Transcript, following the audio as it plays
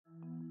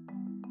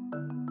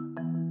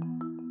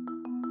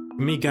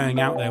Me going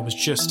out there was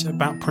just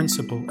about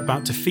principle,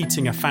 about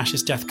defeating a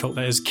fascist death cult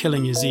that is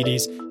killing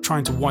Yazidis,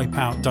 trying to wipe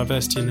out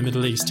diversity in the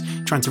Middle East,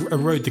 trying to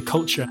erode the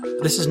culture.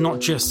 This is not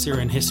just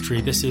Syrian history,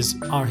 this is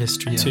our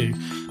history too.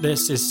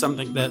 This is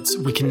something that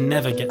we can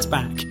never get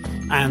back.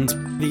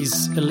 And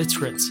these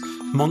illiterate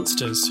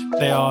monsters,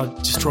 they are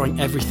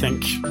destroying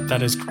everything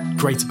that is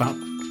great about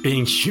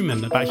being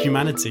human, about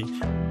humanity.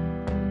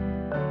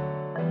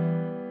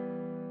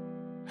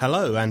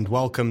 Hello and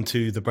welcome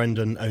to the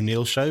Brendan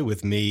O'Neill Show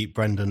with me,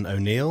 Brendan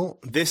O'Neill.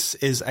 This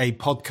is a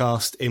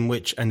podcast in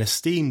which an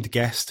esteemed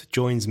guest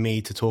joins me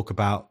to talk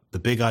about the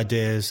big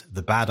ideas,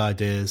 the bad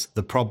ideas,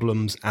 the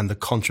problems and the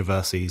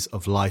controversies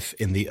of life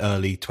in the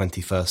early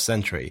 21st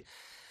century.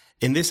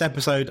 In this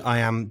episode, I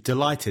am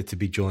delighted to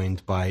be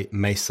joined by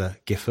Maysa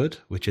Gifford,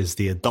 which is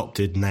the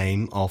adopted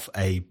name of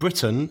a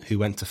Briton who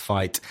went to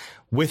fight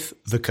with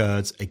the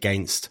Kurds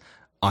against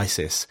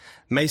ISIS.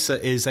 Maysa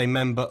is a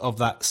member of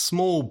that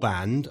small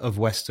band of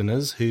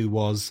Westerners who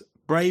was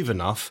brave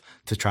enough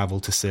to travel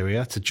to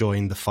Syria to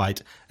join the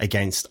fight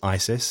against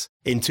ISIS.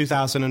 In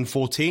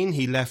 2014,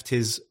 he left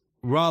his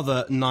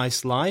rather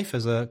nice life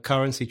as a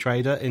currency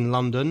trader in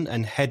London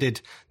and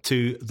headed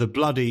to the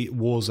bloody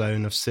war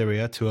zone of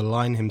Syria to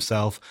align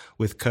himself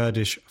with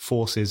Kurdish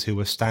forces who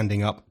were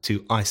standing up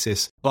to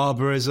ISIS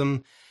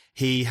barbarism.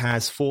 He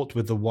has fought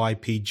with the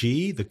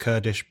YPG, the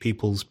Kurdish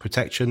People's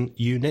Protection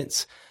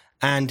Units,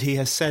 and he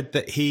has said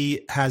that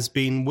he has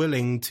been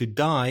willing to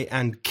die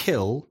and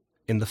kill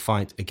in the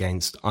fight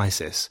against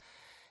ISIS.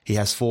 He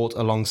has fought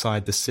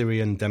alongside the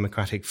Syrian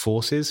Democratic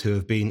Forces who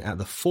have been at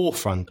the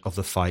forefront of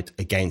the fight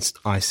against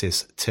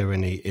ISIS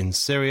tyranny in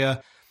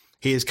Syria.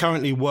 He is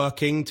currently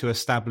working to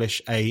establish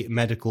a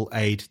medical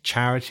aid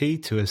charity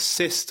to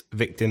assist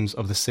victims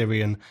of the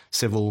Syrian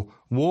civil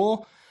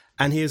war.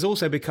 And he has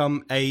also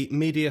become a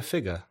media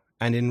figure.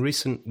 And in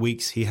recent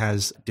weeks, he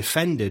has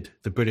defended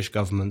the British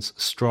government's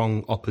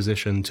strong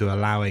opposition to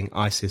allowing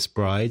ISIS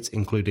brides,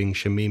 including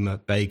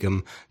Shamima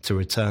Begum, to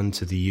return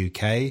to the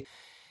UK.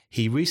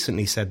 He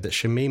recently said that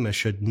Shamima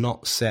should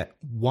not set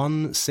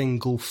one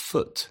single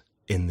foot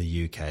in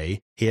the UK.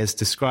 He has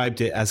described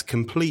it as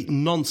complete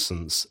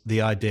nonsense,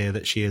 the idea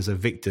that she is a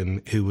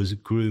victim who was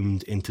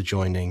groomed into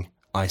joining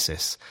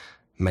ISIS.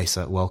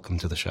 Maysa, welcome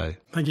to the show.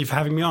 Thank you for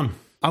having me on.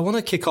 I want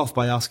to kick off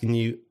by asking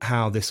you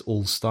how this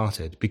all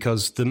started,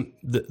 because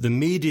the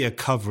media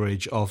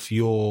coverage of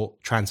your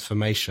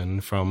transformation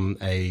from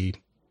a,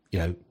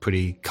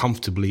 pretty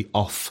comfortably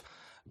off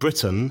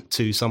Briton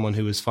to someone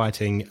who was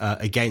fighting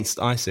against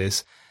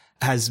ISIS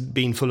has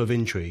been full of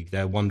intrigue.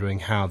 They're wondering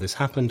how this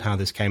happened, how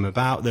this came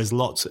about.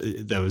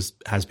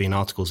 Has been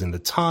articles in the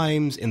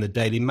Times, in the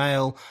Daily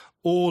Mail,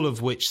 all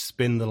of which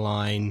spin the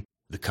line.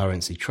 The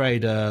currency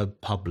trader,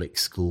 public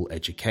school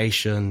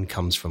education,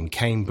 comes from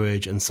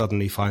Cambridge and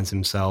suddenly finds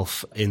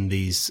himself in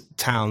these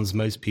towns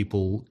most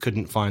people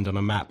couldn't find on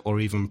a map or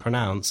even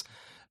pronounce,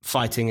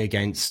 fighting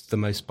against the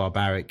most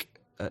barbaric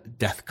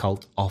death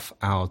cult of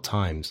our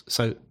times.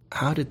 So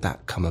how did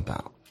that come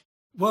about?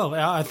 Well,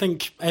 I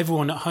think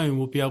everyone at home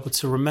will be able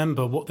to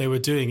remember what they were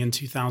doing in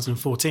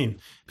 2014,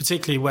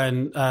 particularly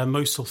when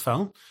Mosul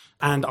fell.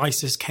 And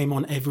ISIS came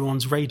on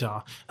everyone's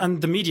radar.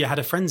 And the media had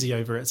a frenzy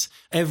over it.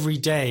 Every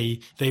day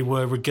they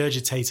were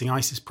regurgitating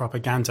ISIS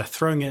propaganda,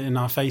 throwing it in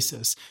our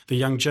faces. The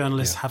young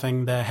journalists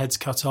having their heads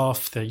cut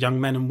off, the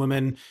young men and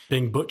women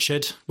being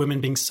butchered,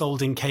 women being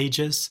sold in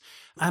cages.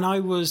 And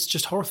I was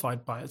just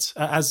horrified by it,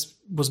 as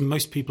was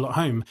most people at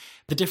home.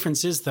 The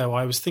difference is, though,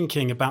 I was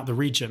thinking about the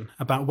region,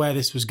 about where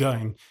this was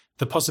going.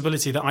 The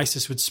possibility that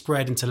ISIS would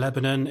spread into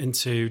Lebanon,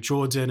 into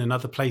Jordan and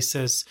other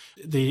places.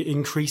 The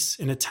increase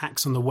in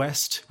attacks on the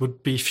West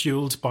would be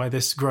fueled by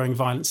this growing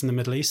violence in the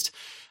Middle East.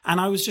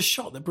 And I was just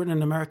shocked that Britain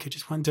and America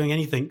just weren't doing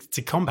anything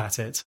to combat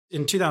it.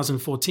 In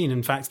 2014,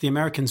 in fact, the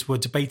Americans were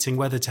debating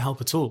whether to help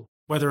at all,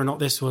 whether or not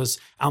this was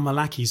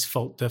al-Malaki's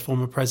fault, the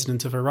former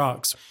president of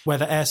Iraq,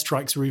 whether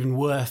airstrikes were even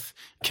worth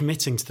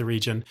committing to the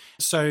region.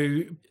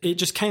 So it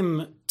just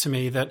came to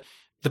me that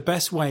the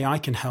best way I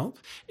can help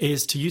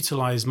is to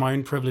utilize my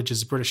own privilege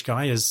as a British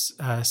guy, as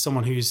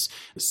someone who's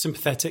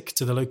sympathetic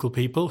to the local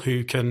people,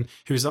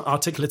 who's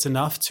articulate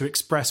enough to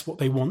express what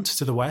they want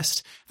to the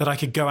West, that I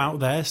could go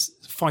out there,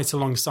 fight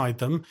alongside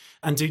them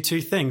and do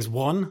two things.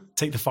 One,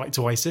 take the fight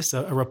to ISIS,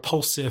 a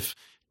repulsive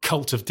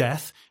cult of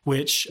death,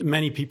 which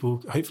many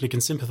people hopefully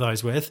can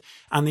sympathize with.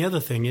 And the other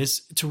thing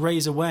is to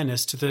raise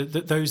awareness to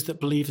those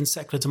that believe in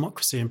secular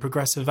democracy and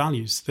progressive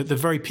values, that the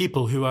very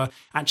people who are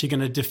actually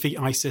going to defeat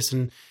ISIS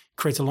and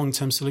create a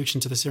long-term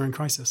solution to the Syrian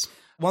crisis.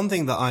 One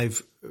thing that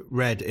I've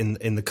read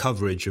in the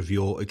coverage of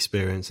your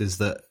experience is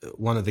that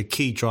one of the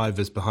key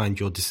drivers behind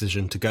your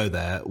decision to go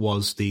there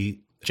was the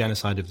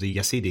genocide of the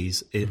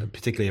Yazidis,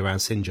 particularly around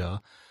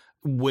Sinjar,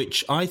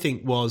 which I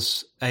think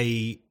was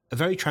a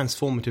very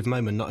transformative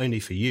moment, not only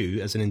for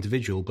you as an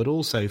individual, but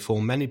also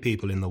for many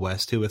people in the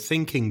West who are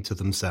thinking to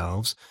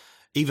themselves,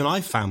 even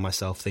I found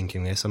myself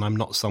thinking this, and I'm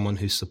not someone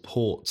who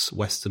supports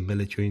Western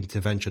military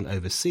intervention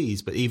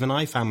overseas, but even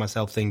I found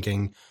myself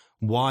thinking,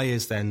 why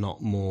is there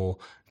not more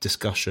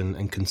discussion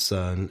and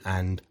concern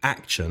and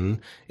action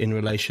in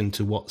relation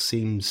to what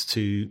seems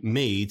to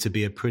me to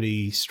be a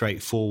pretty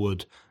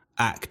straightforward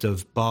act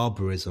of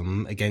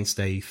barbarism against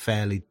a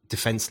fairly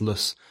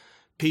defenseless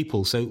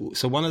people. So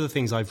one of the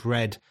things I've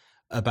read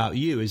about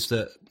you is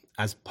that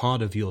as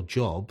part of your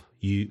job,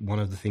 one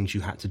of the things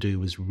you had to do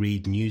was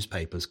read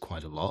newspapers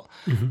quite a lot.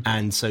 Mm-hmm.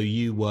 And so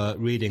you were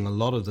reading a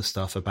lot of the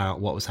stuff about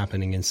what was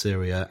happening in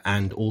Syria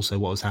and also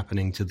what was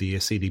happening to the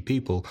Yazidi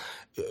people.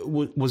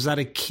 Was that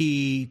a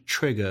key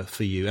trigger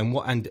for you?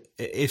 And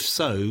if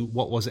so,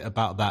 what was it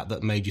about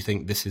that made you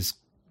think this is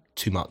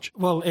too much?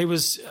 Well,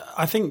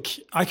 I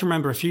think I can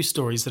remember a few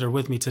stories that are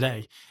with me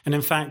today. And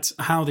in fact,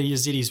 how the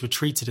Yazidis were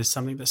treated is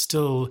something that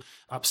still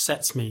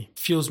upsets me,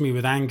 fuels me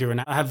with anger.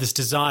 And I have this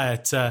desire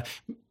to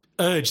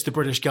urge the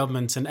British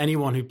government and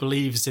anyone who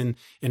believes in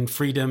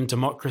freedom,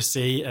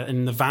 democracy,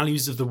 in the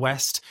values of the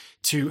West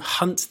to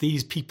hunt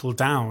these people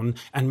down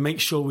and make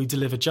sure we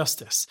deliver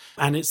justice.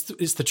 And it's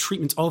the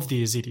treatment of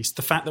the Yazidis,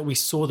 the fact that we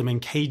saw them in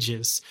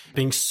cages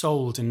being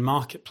sold in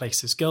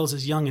marketplaces. Girls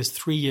as young as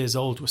 3 years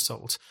old were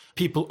sold.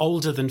 People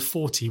older than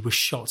 40 were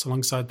shot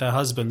alongside their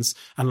husbands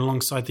and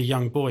alongside the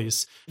young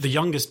boys. The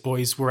youngest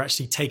boys were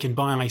actually taken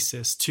by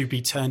ISIS to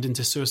be turned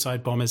into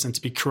suicide bombers and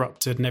to be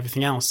corrupted and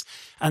everything else.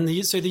 And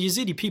so the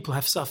Yazidi people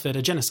have suffered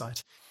a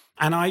genocide.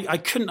 And I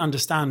couldn't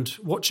understand,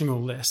 watching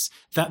all this,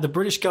 that the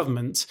British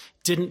government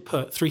didn't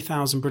put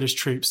 3,000 British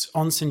troops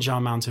on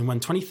Sinjar Mountain when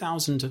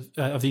 20,000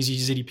 of these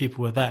Yazidi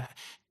people were there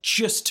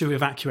just to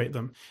evacuate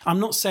them.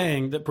 I'm not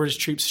saying that British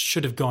troops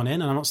should have gone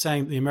in, and I'm not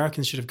saying that the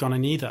Americans should have gone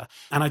in either.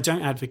 And I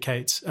don't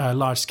advocate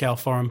large-scale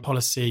foreign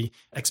policy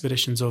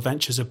expeditions or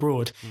ventures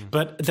abroad.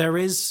 But there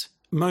is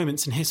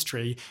moments in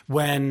history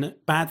when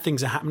bad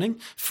things are happening,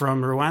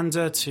 from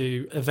Rwanda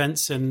to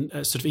events in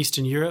sort of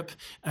Eastern Europe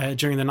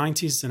during the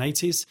 90s and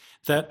 80s,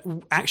 that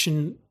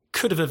action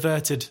could have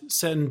averted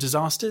certain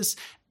disasters,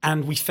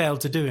 and we failed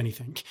to do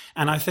anything.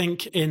 And I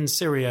think in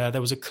Syria, there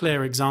was a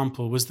clear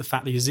example, was the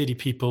fact that Yazidi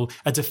people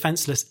are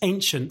defenseless,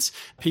 ancient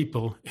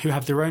people who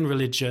have their own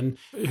religion,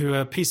 who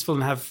are peaceful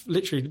and have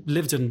literally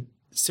lived in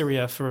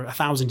Syria for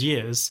 1,000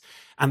 years,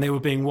 and they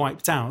were being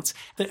wiped out,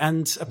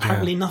 and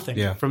apparently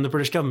nothing from the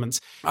British government.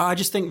 I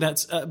just think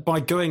that by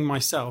going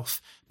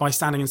myself, by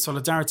standing in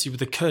solidarity with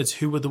the Kurds,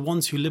 who were the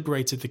ones who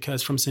liberated the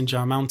Kurds from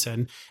Sinjar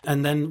Mountain,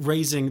 and then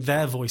raising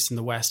their voice in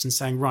the West and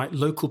saying, right,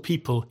 local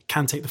people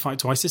can take the fight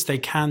to ISIS, they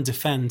can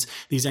defend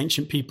these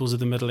ancient peoples of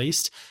the Middle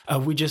East.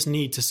 We just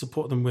need to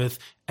support them with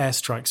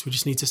airstrikes. We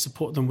just need to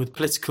support them with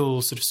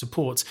political sort of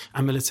support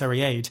and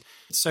military aid.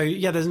 So,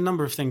 there's a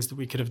number of things that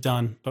we could have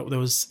done, but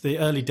the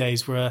early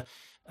days were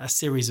a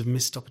series of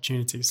missed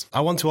opportunities. I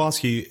want to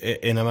ask you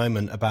in a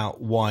moment about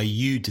why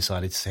you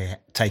decided to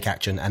take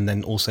action, and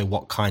then also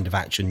what kind of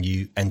action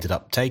you ended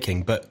up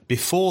taking. But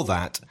before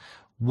that,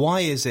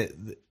 why is it,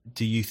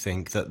 do you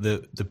think, that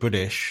the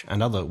British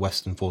and other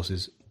Western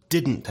forces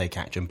didn't take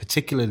action,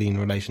 particularly in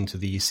relation to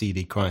the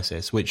Yazidi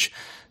crisis, which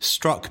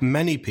struck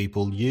many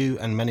people, you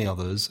and many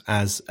others,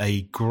 as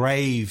a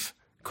grave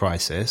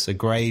crisis, a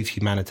grave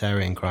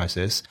humanitarian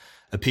crisis?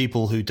 A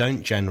people who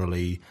don't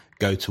generally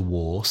go to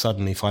war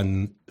suddenly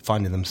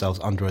finding themselves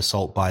under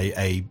assault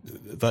by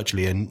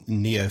virtually a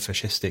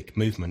neo-fascistic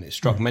movement. It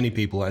struck many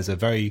people as a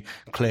very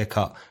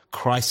clear-cut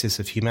crisis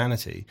of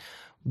humanity.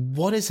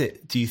 What is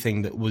it, do you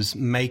think, that was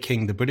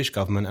making the British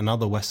government and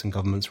other Western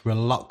governments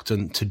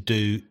reluctant to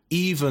do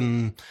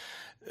even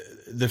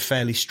the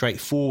fairly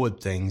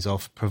straightforward things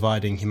of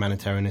providing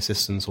humanitarian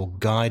assistance or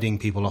guiding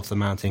people off the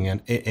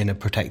mountain in a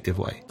protective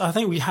way? I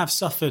think we have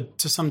suffered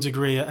to some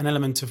degree an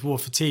element of war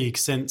fatigue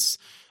since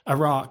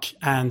Iraq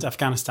and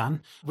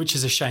Afghanistan, which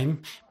is a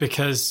shame,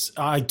 because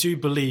I do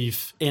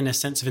believe in a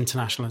sense of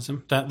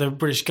internationalism, that the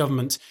British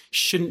government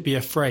shouldn't be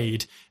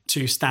afraid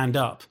to stand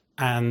up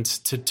and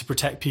to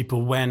protect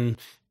people when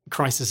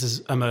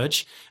crises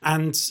emerge.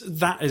 And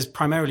that is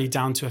primarily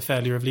down to a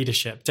failure of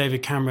leadership.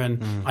 David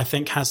Cameron, I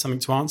think, has something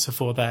to answer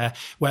for there,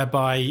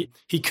 whereby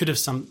he could have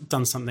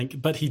done something,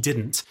 but he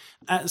didn't.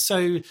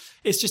 So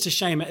it's just a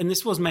shame. And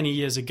this was many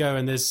years ago,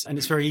 and it's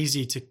very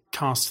easy to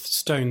cast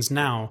stones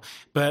now.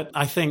 But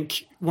I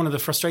think one of the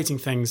frustrating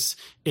things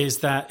is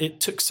that it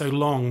took so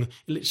long,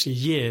 literally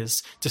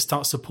years, to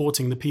start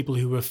supporting the people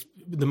who were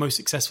the most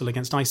successful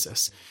against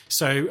ISIS.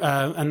 So,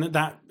 and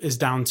that is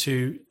down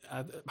to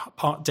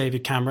part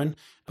David Cameron,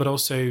 but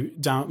also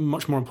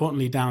much more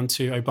importantly, down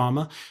to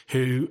Obama,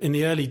 who in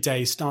the early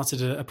days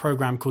started a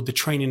program called the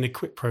Train and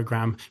Equip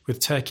program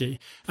with Turkey.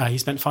 He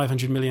spent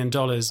 $500 million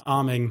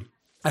arming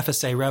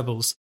FSA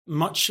rebels.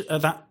 Much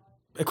of that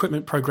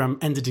equipment program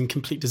ended in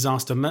complete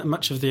disaster.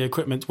 Much of the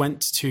equipment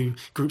went to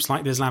groups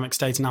like the Islamic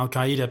State and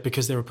Al-Qaeda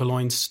because they were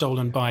purloined,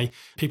 stolen by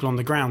people on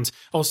the ground.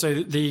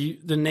 Also, the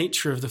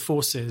nature of the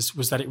forces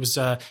was that it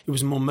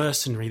was more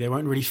mercenary. They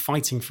weren't really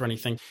fighting for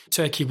anything.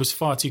 Turkey was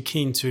far too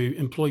keen to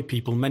employ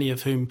people, many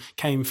of whom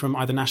came from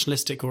either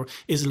nationalistic or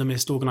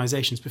Islamist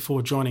organizations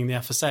before joining the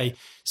FSA.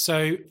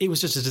 So it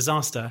was just a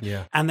disaster.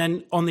 Yeah. And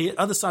then on the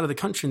other side of the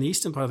country, in the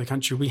eastern part of the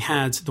country, we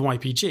had the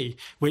YPG,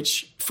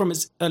 which from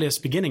its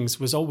earliest beginnings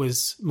was always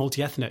is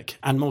multi-ethnic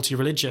and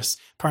multi-religious,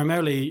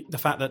 primarily the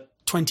fact that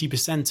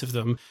 20% of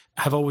them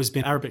have always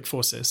been Arabic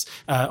forces,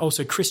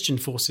 also Christian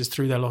forces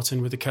threw their lot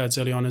in with the Kurds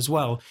early on as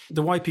well.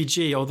 The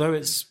YPG, although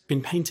it's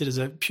been painted as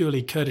a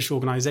purely Kurdish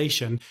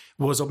organization,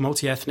 was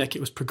multi-ethnic, it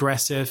was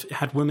progressive, it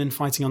had women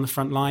fighting on the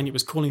front line, it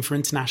was calling for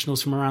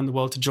internationals from around the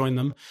world to join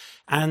them.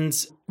 And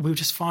we were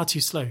just far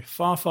too slow,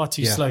 far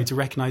too slow to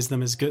recognize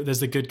them as good,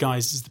 as the good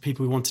guys, as the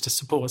people we wanted to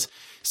support.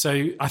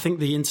 So I think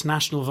the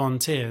international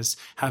volunteers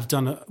have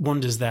done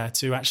wonders there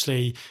to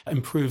actually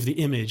improve the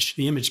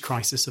image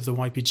crisis of the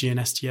YPG and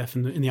STF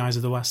in the eyes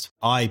of the West.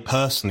 I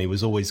personally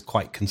was always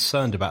quite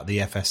concerned about the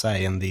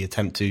FSA and the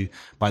attempt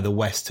by the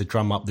West to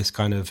drum up this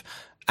kind of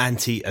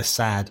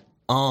anti-Assad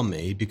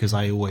army, because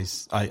I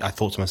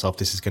thought to myself,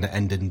 this is going to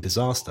end in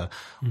disaster.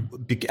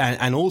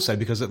 And also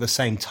because at the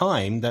same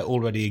time, there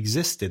already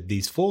existed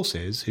these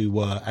forces who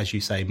were, as you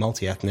say,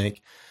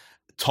 multi-ethnic,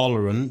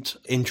 tolerant,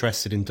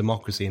 interested in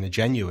democracy in a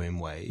genuine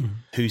way,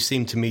 who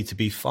seemed to me to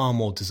be far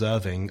more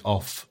deserving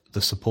of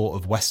the support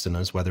of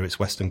Westerners, whether it's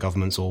Western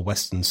governments or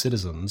Western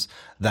citizens,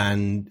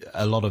 than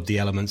a lot of the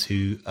elements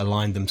who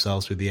aligned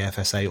themselves with the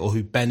FSA or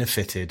who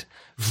benefited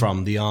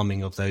from the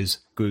arming of those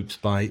groups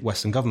by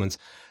Western governments.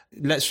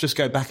 Let's just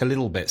go back a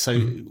little bit. So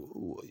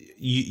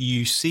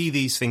you see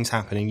these things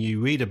happening, you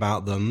read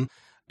about them,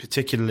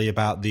 particularly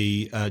about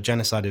the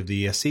genocide of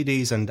the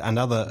Yazidis and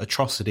other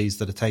atrocities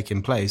that are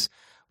taking place.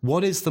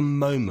 What is the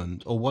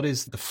moment, or what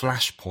is the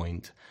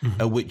flashpoint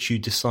at which you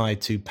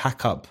decide to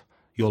pack up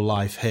your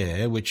life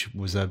here, which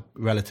was a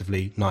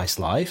relatively nice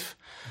life,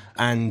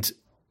 and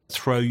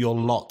throw your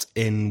lot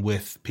in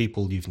with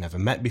people you've never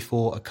met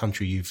before, a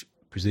country you've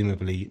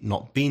presumably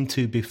not been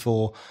to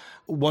before?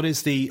 What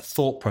is the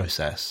thought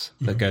process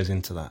that goes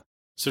into that?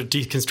 Sort of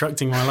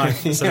deconstructing my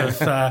life,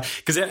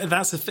 because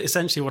that's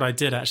essentially what I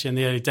did actually in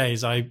the early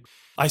days.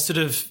 I sort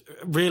of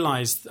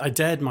realized I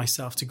dared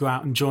myself to go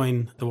out and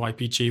join the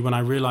YPG when I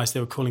realized they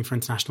were calling for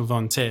international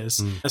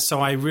volunteers. So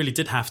I really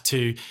did have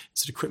to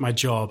sort of quit my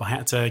job. I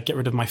had to get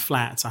rid of my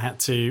flat. I had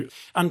to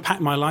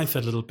unpack my life a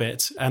little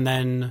bit and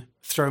then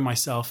throw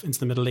myself into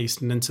the Middle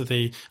East and into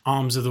the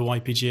arms of the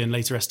YPG and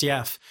later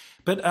SDF.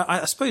 But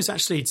I suppose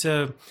actually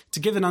to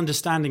give an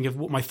understanding of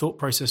what my thought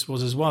process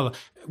was as well,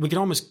 we can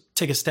almost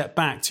take a step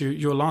back to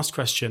your last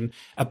question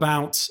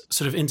about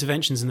sort of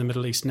interventions in the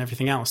Middle East and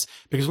everything else.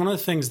 Because one of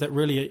the things that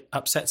really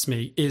upsets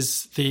me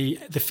is the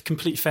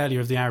complete failure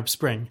of the Arab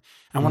Spring.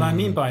 And what I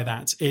mean by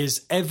that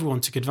is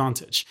everyone took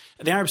advantage.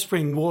 The Arab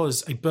Spring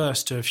was a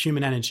burst of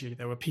human energy.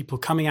 There were people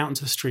coming out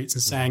into the streets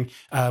and saying,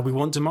 we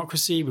want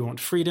democracy, we want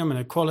freedom and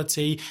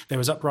equality. There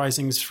was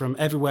uprisings from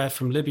everywhere,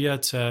 from Libya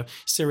to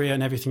Syria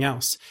and everything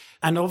else.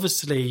 And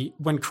obviously,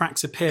 when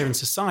cracks appear in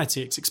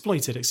society, it's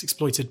exploited. It's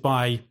exploited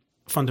by,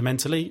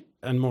 fundamentally,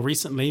 and more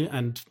recently,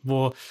 and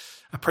more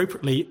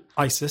appropriately,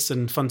 ISIS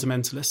and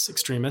fundamentalists,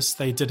 extremists.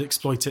 They did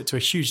exploit it to a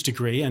huge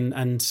degree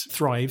and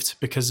thrived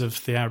because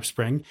of the Arab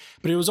Spring.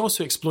 But it was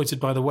also exploited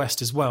by the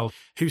West as well,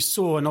 who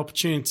saw an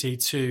opportunity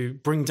to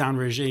bring down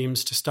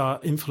regimes, to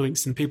start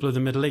influencing people of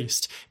the Middle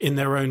East in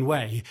their own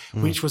way,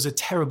 which was a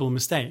terrible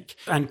mistake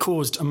and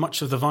caused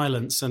much of the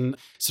violence and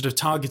sort of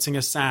targeting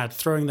Assad,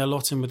 throwing their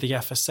lot in with the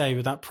FSA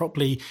without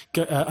properly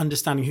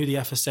understanding who the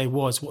FSA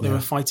was, what they were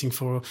fighting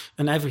for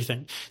and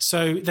everything.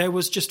 So there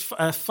was just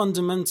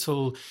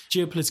fundamental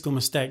geopolitical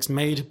mistakes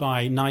made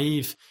by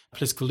naive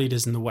political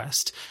leaders in the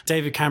West.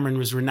 David Cameron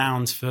was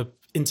renowned for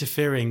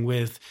interfering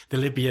with the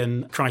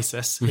Libyan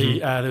crisis.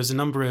 There was a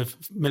number of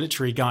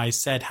military guys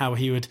said how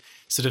he would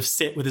sort of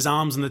sit with his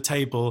arms on the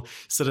table,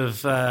 sort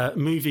of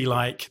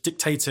movie-like,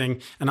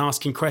 dictating and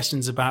asking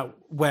questions about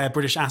where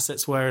British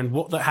assets were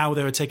and how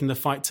they were taking the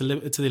fight to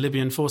the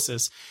Libyan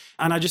forces.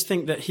 And I just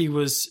think that he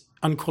was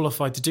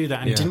unqualified to do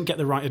that and didn't get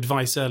the right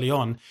advice early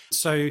on.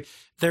 So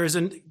there is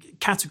a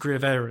category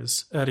of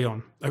errors early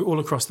on, all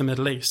across the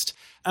Middle East.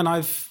 And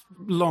I've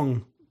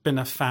long been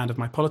a fan of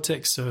my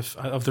politics,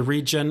 of the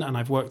region, and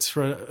I've worked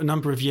for a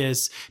number of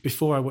years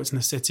before I worked in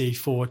the city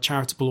for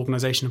charitable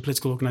organisations and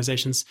political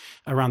organisations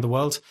around the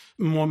world,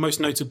 most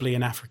notably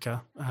in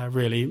Africa,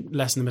 really,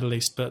 less in the Middle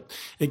East, but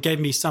it gave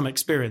me some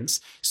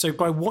experience. So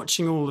by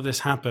watching all of this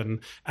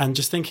happen and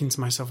just thinking to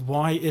myself,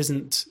 why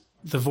isn't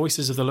the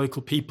voices of the local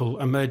people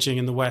emerging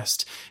in the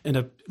West in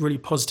a really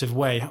positive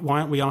way? Why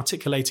aren't we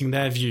articulating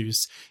their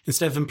views?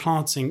 Instead of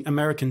implanting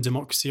American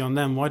democracy on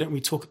them, why don't we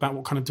talk about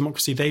what kind of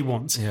democracy they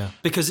want?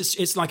 Because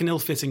it's like an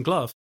ill-fitting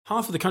glove.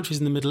 Half of the countries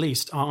in the Middle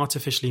East are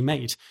artificially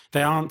made.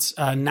 They aren't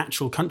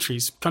natural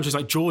countries. Countries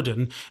like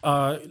Jordan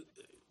are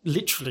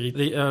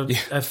literally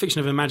a fiction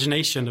of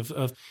imagination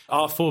of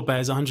our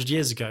forebears 100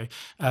 years ago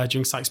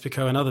during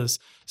Sykes-Picot and others.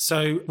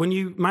 So when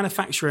you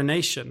manufacture a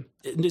nation,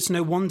 it's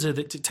no wonder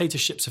that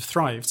dictatorships have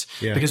thrived,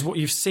 because what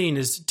you've seen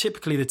is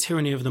typically the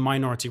tyranny of the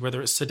minority,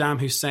 whether it's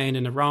Saddam Hussein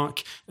in Iraq,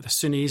 the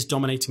Sunnis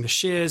dominating the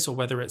Shias, or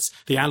whether it's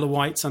the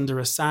Alawites under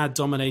Assad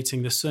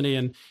dominating the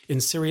Sunni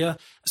in Syria.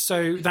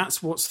 So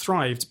that's what's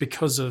thrived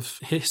because of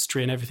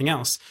history and everything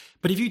else.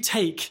 But if you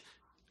take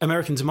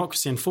American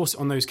democracy and force it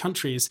on those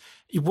countries,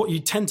 what you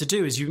tend to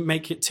do is you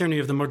make it tyranny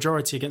of the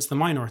majority against the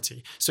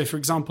minority. So, for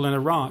example, in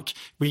Iraq,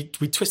 we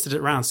twisted it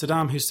around.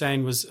 Saddam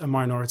Hussein was a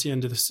minority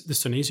under the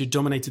Sunnis who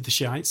dominated the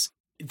Shiites.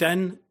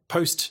 Then,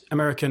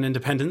 post-American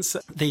independence,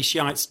 the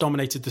Shiites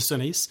dominated the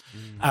Sunnis,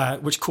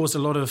 which caused a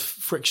lot of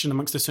friction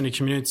amongst the Sunni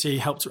community,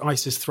 helped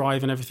ISIS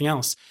thrive and everything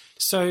else.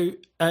 So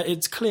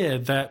it's clear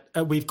that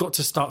we've got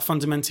to start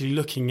fundamentally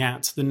looking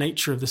at the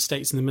nature of the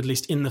states in the Middle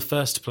East in the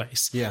first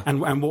place,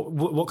 and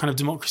what kind of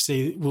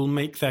democracy will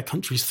make their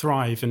countries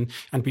thrive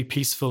and be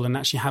peaceful and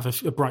actually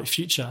have a bright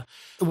future.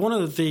 One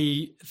of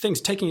the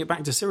things, taking it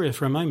back to Syria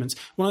for a moment,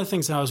 one of the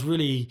things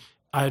that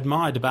I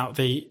admired about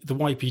the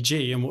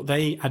YPG and what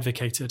they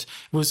advocated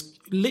was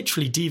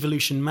literally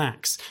devolution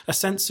max, a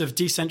sense of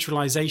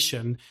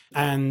decentralization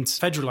and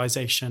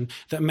federalization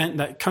that meant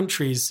that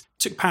countries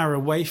took power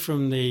away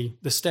from the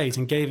state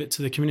and gave it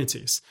to the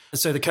communities.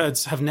 So the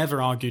Kurds have never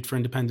argued for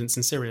independence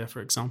in Syria, for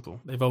example.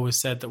 They've always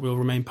said that we'll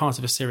remain part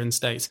of a Syrian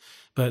state,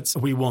 but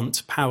we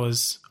want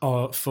powers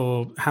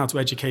for how to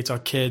educate our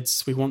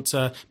kids. We want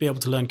to be able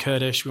to learn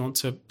Kurdish. We want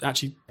to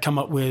actually come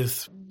up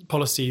with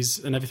policies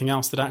and everything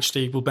else that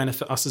actually will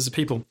benefit us as a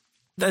people.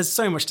 There's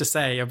so much to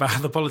say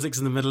about the politics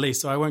in the Middle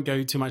East, so I won't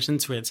go too much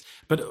into it.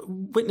 But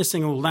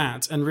witnessing all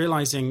that and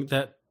realizing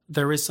that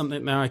there is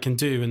something that I can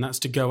do, and that's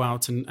to go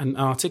out and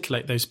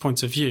articulate those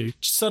points of view,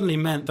 suddenly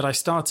meant that I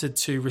started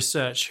to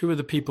research who are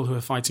the people who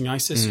are fighting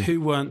ISIS, who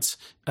weren't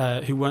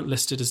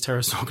listed as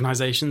terrorist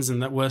organizations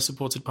and that were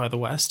supported by the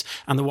West.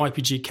 And the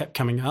YPG kept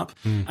coming up.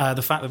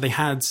 The fact that they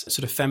had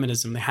sort of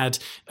feminism, they had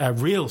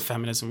real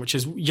feminism, which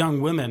is young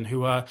women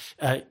who are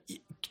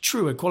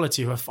true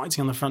equality, who are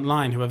fighting on the front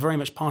line, who are very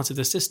much part of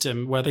the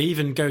system, where they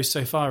even go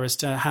so far as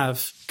to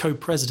have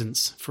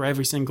co-presidents for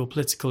every single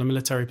political and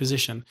military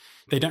position.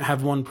 They don't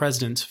have one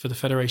president for the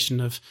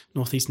Federation of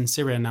Northeastern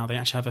Syria now. They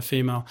actually have a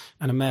female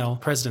and a male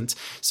president.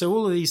 So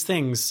all of these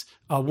things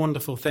are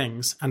wonderful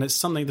things, and it's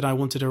something that I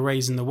wanted to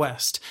raise in the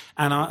West.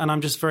 And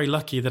I'm just very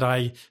lucky that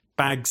I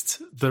bagged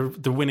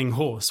the winning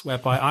horse,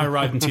 whereby I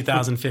arrived in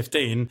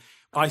 2015.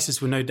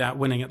 ISIS were no doubt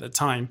winning at the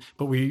time,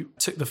 but we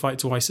took the fight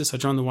to ISIS. I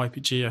joined the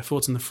YPG, I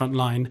fought in the front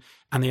line,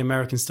 and the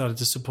Americans started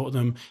to support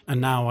them. And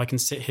now I can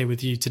sit here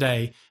with you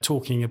today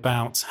talking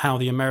about how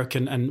the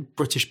American and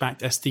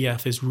British-backed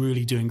SDF is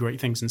really doing great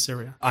things in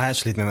Syria. I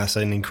actually think that's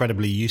an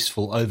incredibly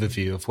useful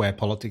overview of where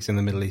politics in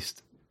the Middle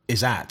East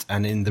is at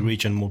and in the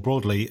region more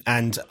broadly.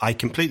 And I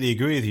completely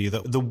agree with you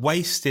that the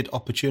wasted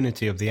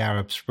opportunity of the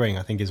Arab Spring,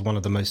 I think, is one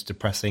of the most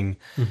depressing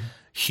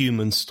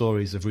human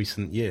stories of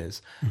recent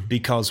years,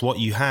 because what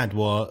you had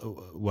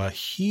were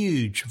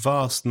huge,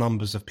 vast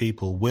numbers of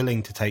people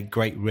willing to take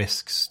great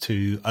risks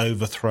to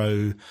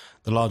overthrow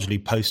the largely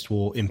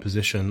post-war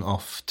imposition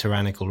of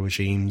tyrannical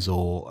regimes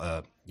or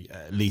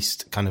at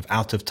least kind of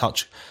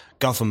out-of-touch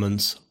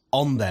governments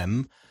on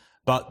them.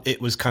 But it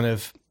was kind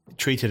of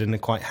treated in a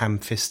quite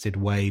ham-fisted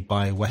way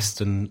by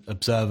Western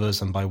observers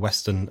and by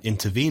Western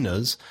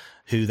interveners,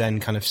 who then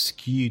kind of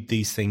skewed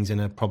these things in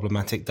a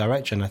problematic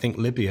direction. I think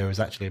Libya is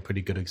actually a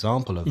pretty good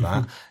example of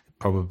that,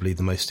 probably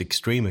the most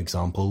extreme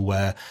example,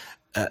 where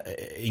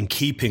in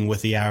keeping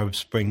with the Arab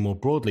Spring more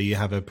broadly, you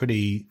have a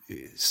pretty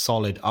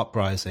solid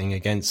uprising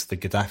against the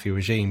Gaddafi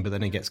regime, but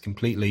then it gets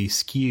completely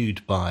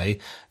skewed by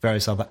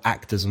various other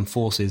actors and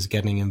forces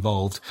getting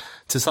involved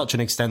to such an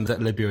extent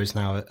that Libya is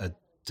now a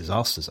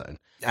disaster zone.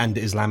 And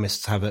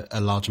Islamists have a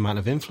large amount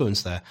of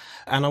influence there.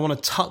 And I want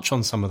to touch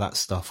on some of that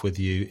stuff with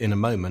you in a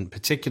moment,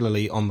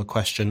 particularly on the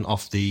question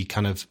of the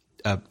kind of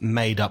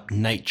made-up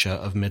nature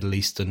of Middle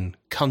Eastern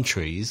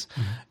countries,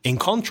 in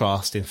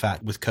contrast, in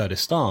fact, with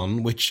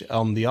Kurdistan, which,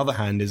 on the other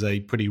hand, is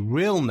a pretty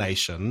real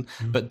nation,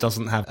 but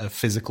doesn't have a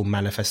physical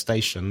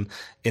manifestation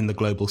in the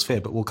global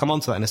sphere. But we'll come on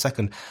to that in a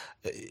second.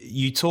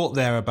 You talked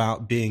there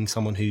about being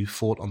someone who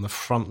fought on the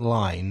front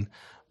line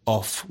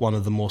of one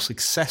of the more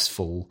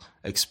successful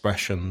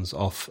expressions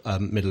of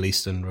Middle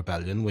Eastern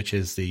rebellion, which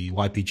is the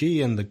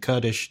YPG and the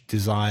Kurdish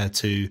desire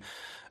to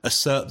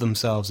assert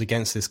themselves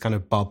against this kind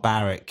of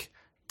barbaric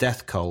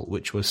death cult,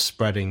 which was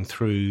spreading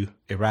through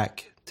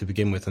Iraq to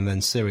begin with and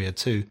then Syria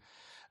too.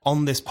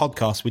 On this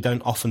podcast, we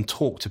don't often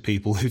talk to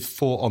people who've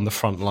fought on the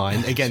front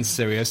line against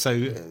Syria. So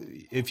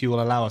if you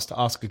will allow us to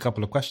ask a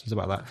couple of questions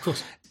about that. Of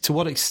course. To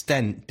what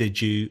extent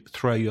did you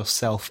throw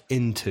yourself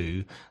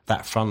into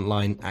that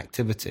frontline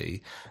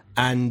activity?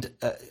 And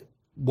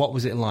what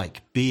was it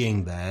like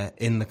being there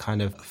in the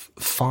kind of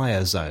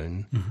fire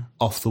zone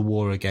of the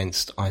war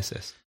against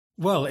ISIS?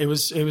 Well, it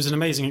was an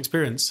amazing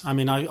experience. I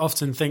mean, I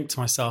often think to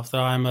myself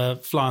that I'm a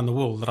fly on the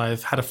wall, that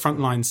I've had a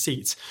frontline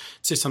seat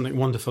to something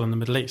wonderful in the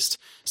Middle East.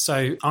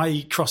 So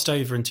I crossed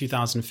over in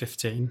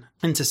 2015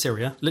 into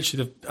Syria.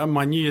 Literally,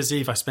 my New Year's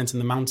Eve I spent in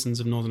the mountains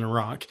of northern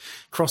Iraq,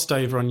 crossed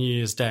over on New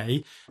Year's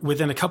Day.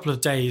 Within a couple of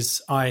days,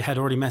 I had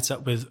already met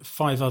up with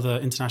 5 other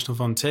international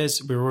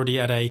volunteers. We were already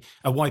at a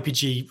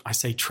YPG, I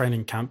say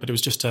training camp, but it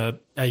was just a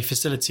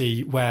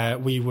facility where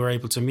we were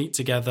able to meet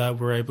together.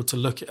 We were able to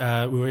look,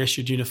 we were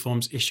issued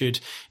uniforms, issued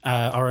issued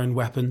our own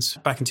weapons.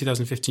 Back in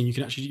 2015,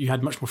 you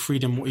had much more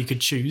freedom what you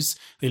could choose.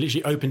 They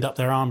literally opened up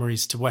their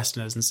armories to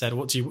Westerners and said,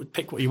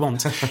 pick what you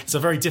want. It's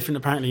very different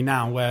apparently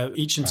now, where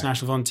each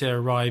international volunteer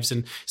arrives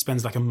and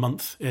spends like a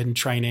month in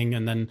training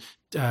and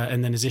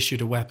then is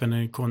issued a weapon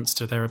in accordance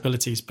to their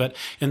abilities. But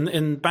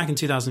back in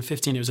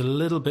 2015, it was a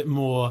little bit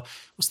more,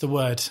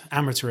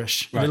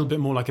 amateurish, a little bit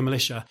more like a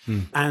militia.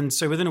 And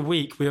so within a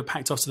week, we were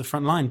packed off to the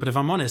front line. But if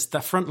I'm honest,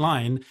 that front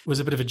line was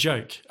a bit of a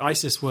joke.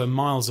 ISIS were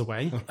miles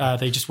away.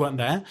 They just weren't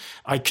there.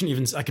 You couldn't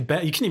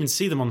even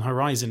see them on the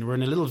horizon. We're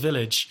in a little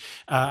village,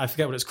 I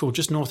forget what it's called,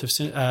 just north of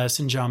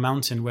Sinjar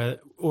Mountain, where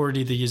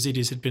already the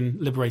Yazidis had been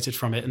liberated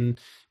from it. And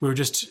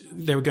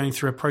they were going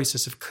through a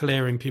process of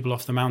clearing people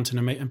off the mountain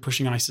and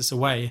pushing ISIS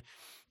away.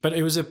 But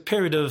it was a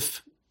period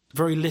of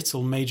very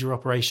little major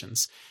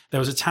operations. There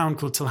was a town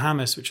called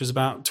Tilhamis, which was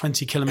about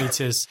 20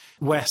 kilometers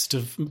west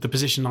of the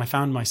position I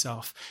found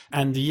myself.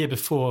 And the year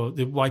before,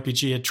 the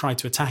YPG had tried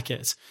to attack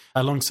it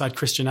alongside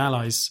Christian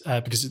allies,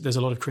 because there's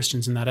a lot of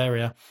Christians in that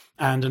area.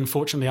 And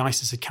unfortunately,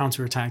 ISIS had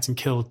counterattacked and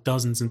killed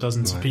dozens and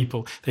dozens of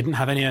people. They didn't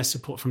have any air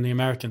support from the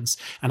Americans.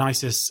 And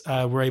ISIS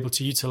were able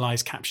to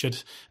utilize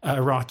captured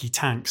Iraqi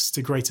tanks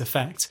to great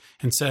effect,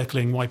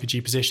 encircling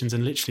YPG positions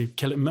and literally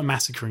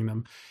massacring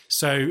them.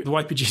 So the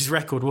YPG's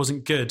record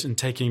wasn't good in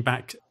taking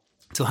back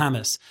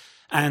Tilhamis.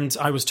 And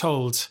I was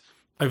told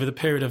over the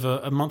period of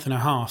a month and a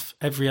half,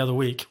 every other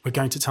week, we're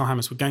going to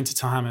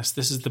Tilhamis.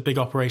 This is the big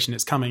operation.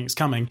 It's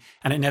coming.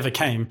 And it never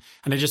came.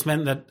 And it just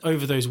meant that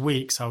over those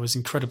weeks, I was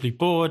incredibly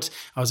bored.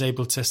 I was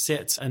able to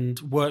sit and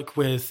work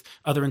with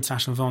other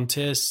international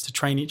volunteers to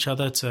train each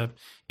other, to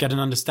get an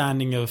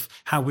understanding of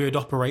how we would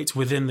operate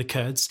within the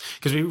Kurds.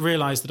 Because we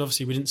realized that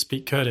obviously we didn't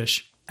speak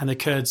Kurdish. And the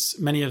Kurds,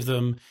 many of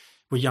them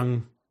were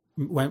young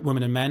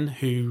women and men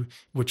who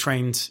were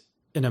trained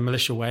in a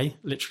militia way,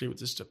 literally with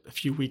just a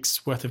few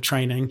weeks worth of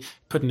training,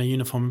 put in a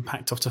uniform and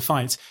packed off to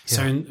fight. Yeah.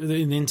 So in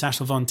the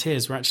international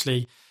volunteers were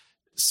actually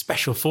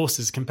special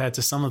forces compared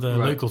to some of the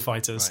local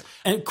fighters.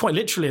 And quite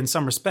literally, in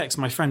some respects,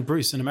 my friend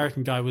Bruce, an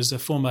American guy, was a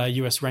former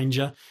US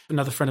Ranger.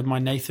 Another friend of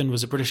mine, Nathan,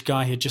 was a British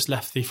guy. He had just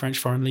left the French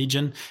Foreign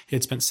Legion. He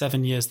had spent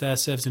 7 years there,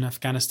 served in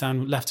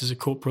Afghanistan, left as a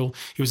corporal.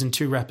 He was in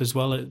 2 Rep as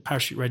well, at a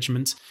parachute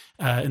regiment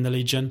in the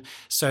Legion.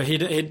 So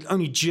he'd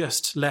only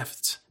just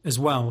left as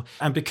well.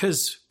 And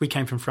because we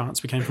came from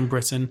France, we came from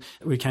Britain,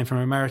 we came from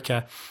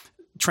America,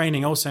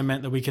 training also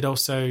meant that we could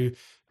also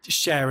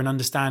share an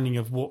understanding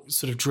of what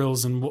sort of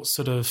drills and what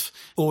sort of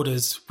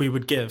orders we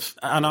would give.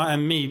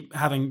 And me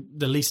having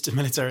the least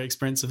military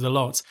experience of the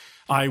lot,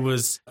 I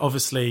was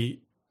obviously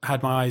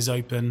had my eyes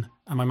open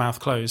and my mouth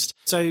closed.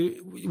 So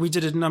we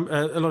did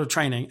a lot of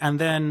training. And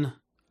then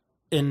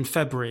in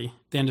February,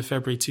 the end of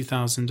February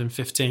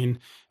 2015,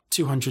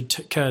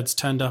 200 Kurds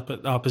turned up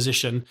at our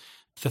position.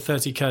 The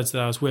 30 Kurds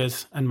that I was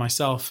with and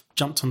myself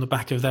jumped on the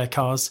back of their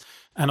cars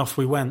and off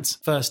we went.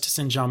 First to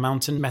Sinjar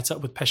Mountain, met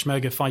up with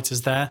Peshmerga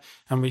fighters there,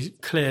 and we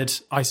cleared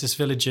ISIS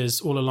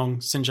villages all along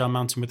Sinjar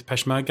Mountain with the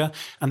Peshmerga,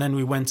 and then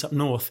we went up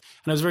north.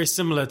 And it was very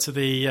similar to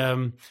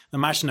the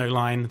Maginot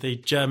Line, the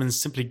Germans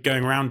simply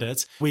going around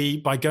it.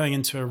 By going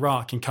into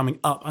Iraq and coming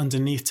up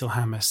underneath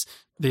Tilhamis,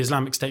 the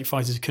Islamic State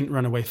fighters couldn't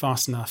run away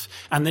fast enough.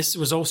 And this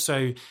was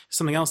also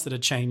something else that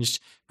had changed,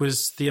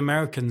 was the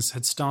Americans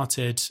had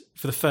started,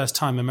 for the first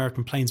time,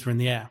 American planes were in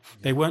the air.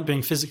 They weren't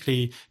being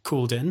physically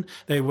called in.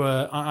 They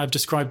were, I've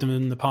described them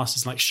in the past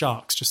as like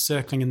sharks, just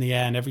circling in the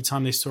air. And every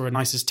time they saw an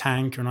ISIS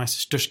tank or an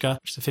ISIS Dushka,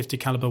 which is a 50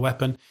 caliber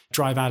weapon,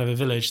 drive out of a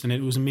village, then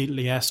it was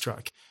immediately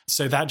airstruck.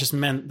 So that just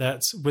meant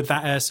that with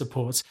that air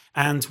support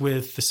and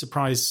with the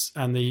surprise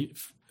and the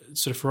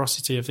sort of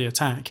ferocity of the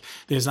attack,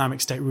 the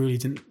Islamic State really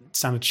didn't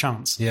stand a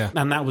chance. Yeah.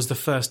 And that was the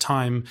first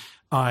time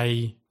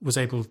I was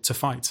able to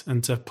fight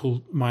and to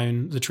pull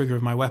the trigger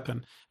of my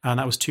weapon. And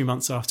that was 2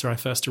 months after I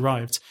first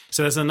arrived.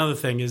 So there's another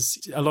thing,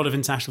 is a lot of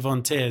international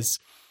volunteers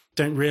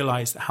don't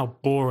realize how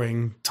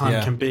boring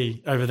time can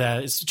be over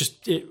there.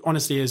 It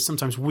honestly is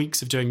sometimes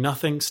weeks of doing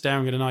nothing,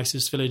 staring at an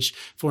ISIS village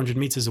 400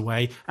 meters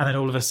away. And then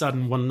all of a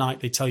sudden, one night,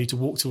 they tell you to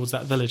walk towards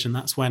that village. And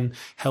that's when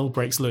hell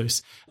breaks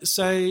loose.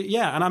 So,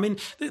 yeah. And I mean,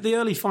 the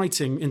early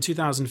fighting in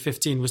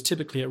 2015 was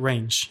typically at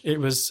range. It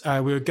was,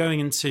 we were going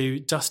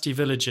into dusty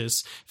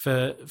villages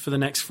for the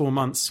next 4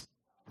 months,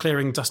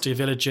 clearing dusty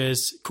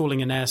villages, calling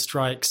in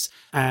airstrikes.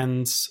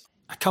 And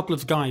a couple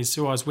of guys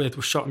who I was with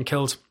were shot and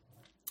killed.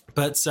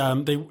 But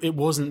it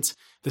wasn't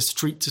the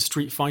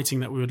street-to-street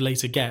fighting that we would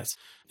later get.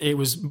 It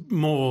was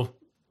more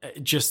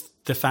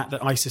just the fact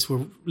that ISIS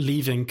were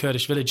leaving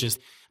Kurdish villages.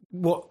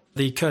 What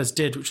the Kurds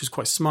did, which was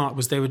quite smart,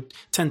 was they would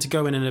tend to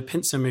go in a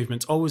pincer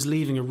movement, always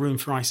leaving a room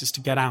for ISIS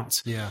to get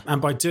out. Yeah.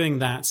 And by doing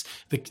that,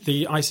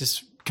 the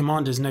ISIS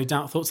commanders no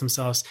doubt thought to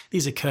themselves,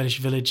 these are Kurdish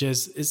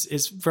villages.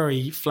 It's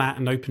very flat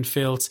and open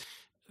fields.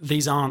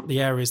 these aren't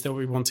the areas that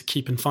we want to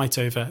keep and fight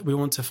over. We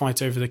want to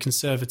fight over the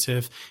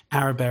conservative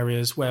Arab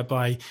areas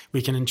whereby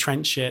we can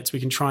entrench it. We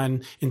can try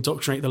and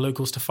indoctrinate the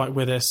locals to fight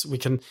with us. We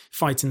can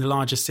fight in the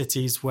larger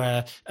cities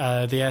where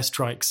the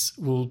airstrikes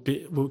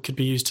could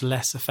be used to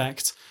less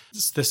effect.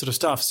 This sort of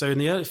stuff. So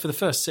for the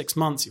first 6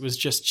 months, it was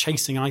just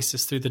chasing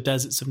ISIS through the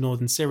deserts of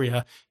northern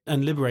Syria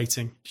and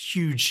liberating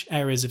huge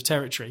areas of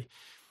territory.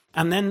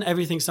 And then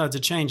everything started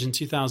to change in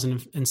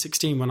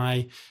 2016 when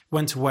I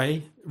went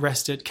away,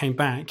 rested, came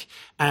back,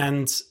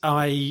 and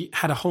I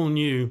had a whole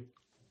new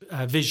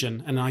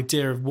vision, an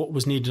idea of what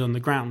was needed on the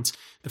ground.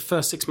 The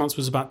first 6 months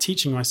was about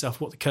teaching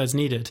myself what the Kurds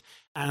needed.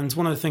 And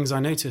one of the things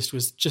I noticed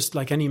was, just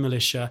like any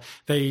militia,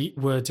 they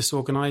were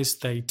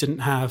disorganized. They didn't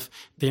have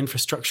the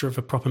infrastructure of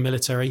a proper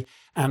military,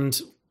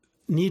 and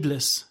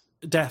needless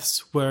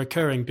deaths were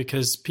occurring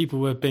because people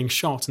were being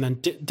shot and then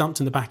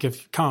dumped in the back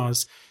of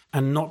cars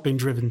and not being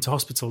driven to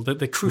hospital.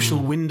 The crucial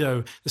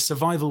window, the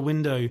survival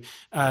window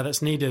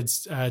that's needed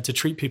to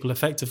treat people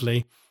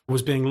effectively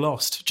was being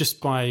lost just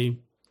by,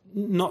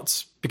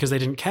 not because they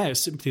didn't care,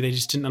 simply they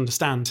just didn't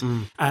understand.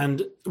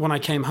 And when I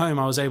came home,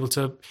 I was able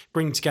to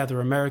bring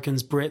together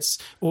Americans, Brits,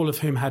 all of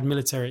whom had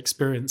military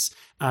experience.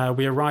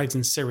 We arrived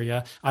in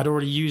Syria. I'd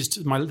already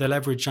used the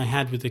leverage I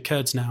had with the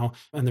Kurds now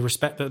and the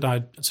respect that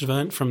I'd sort of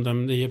earned from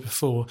them the year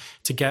before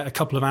to get a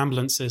couple of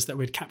ambulances that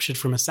we'd captured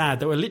from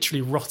Assad that were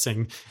literally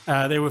rotting.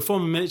 They were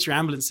former military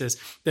ambulances.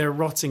 They were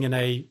rotting in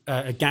a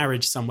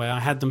garage somewhere. I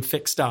had them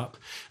fixed up.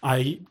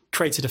 I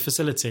created a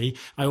facility.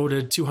 I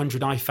ordered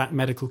 200 IFAC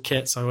medical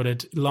kits. I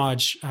ordered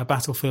large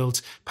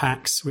battlefield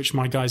packs, which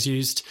my guys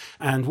used.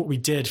 And what we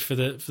did for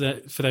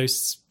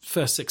those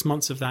first 6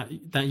 months of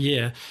that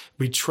year,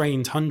 we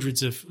trained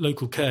hundreds of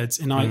local Kurds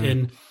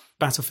in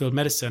battlefield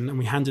medicine, and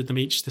we handed them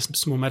each this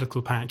small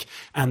medical pack.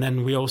 And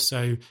then we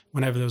also,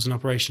 whenever there was an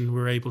operation,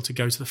 we were able to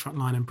go to the front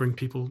line and bring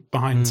people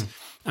behind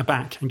a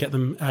back and get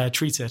them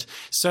treated.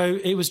 So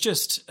it was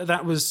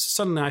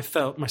suddenly I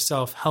felt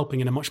myself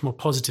helping in a much more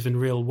positive and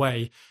real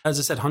way. As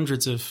I said,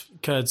 hundreds of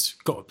Kurds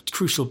got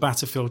crucial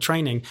battlefield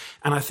training.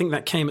 And I think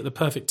that came at the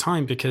perfect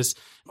time because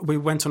we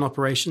went on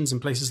operations in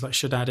places like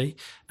Shadadi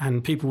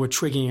and people were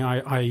triggering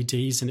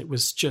IEDs, and it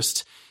was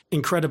just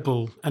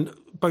incredible and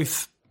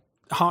both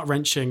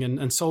heart-wrenching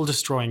and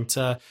soul-destroying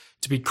to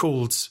be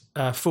called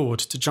forward,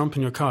 to jump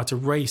in your car, to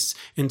race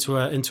into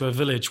a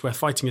village where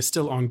fighting is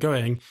still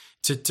ongoing,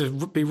 to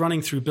be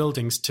running through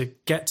buildings to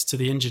get to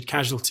the injured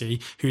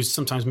casualty who's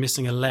sometimes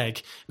missing a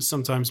leg,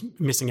 sometimes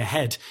missing a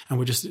head, and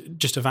we're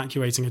just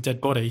evacuating a dead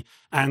body,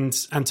 and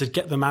to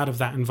get them out of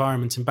that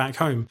environment and back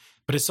home.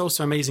 But it's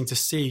also amazing to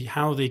see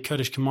how the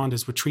Kurdish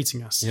commanders were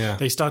treating us. Yeah.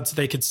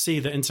 They could see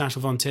that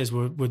international volunteers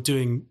were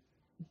doing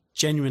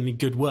genuinely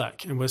good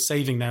work and were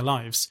saving their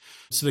lives.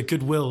 So the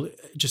goodwill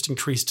just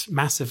increased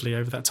massively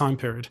over that time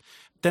period.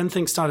 Then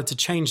things started to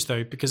change,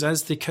 though, because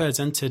as the Kurds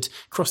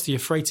crossed the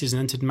Euphrates and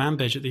entered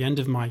Manbij at the end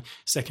of my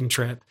second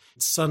trip,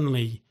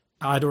 suddenly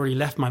I'd already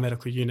left my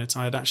medical unit.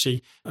 I had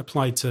actually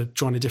applied to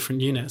join a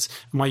different unit.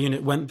 My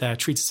unit went there,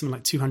 treated something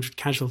like 200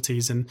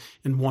 casualties in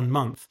 1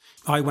 month.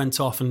 I went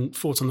off and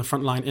fought on the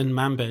front line in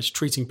Manbij,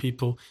 treating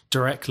people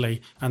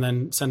directly and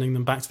then sending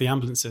them back to the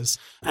ambulances.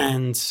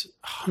 And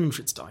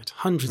hundreds died.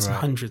 Hundreds and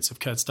hundreds of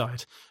Kurds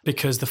died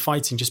because the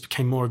fighting just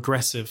became more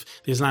aggressive.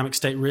 The Islamic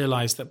State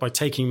realized that by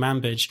taking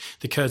Manbij,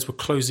 the Kurds were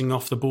closing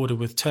off the border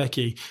with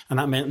Turkey, and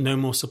that meant no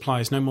more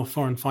supplies, no more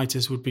foreign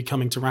fighters would be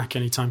coming to Raqqa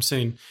anytime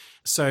soon.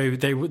 So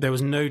there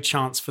was no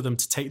chance for them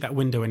to take that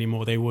window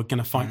anymore. They were going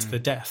to fight to the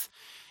death.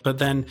 But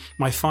then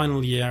my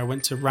final year, I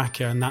went to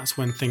Raqqa, and that's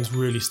when things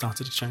really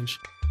started to change.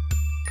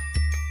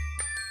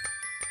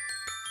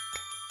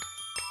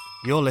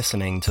 You're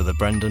listening to The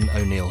Brendan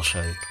O'Neill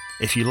Show.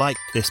 If you like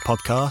this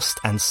podcast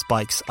and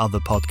Spike's other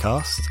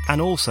podcasts,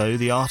 and also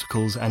the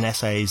articles and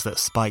essays that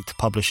Spiked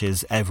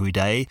publishes every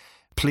day,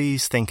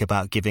 please think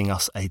about giving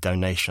us a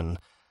donation.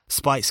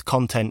 Spike's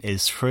content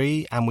is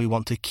free, and we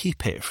want to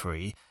keep it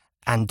free,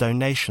 and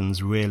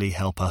donations really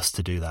help us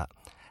to do that.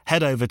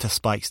 Head over to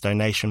Spike's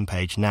donation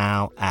page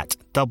now at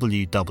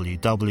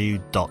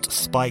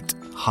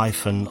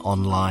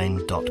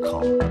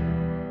www.spiked-online.com.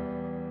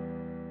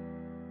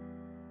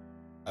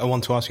 I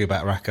want to ask you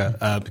about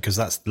Raqqa because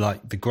that's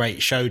like the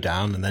great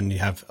showdown, and then you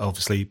have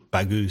obviously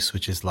Baghouz,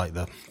 which is like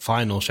the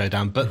final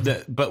showdown.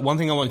 But one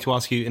thing I wanted to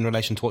ask you in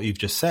relation to what you've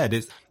just said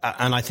is,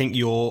 and I think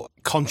your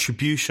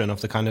contribution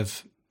of the kind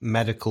of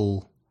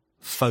medical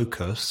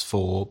focus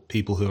for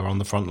people who are on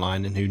the front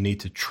line and who need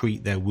to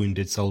treat their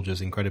wounded soldiers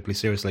incredibly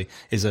seriously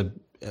is an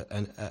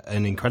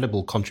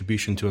incredible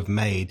contribution to have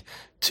made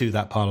to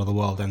that part of the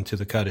world and to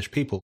the Kurdish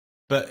people.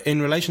 But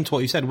in relation to what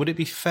you said, would it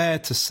be fair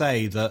to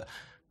say that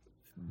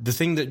the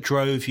thing that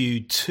drove you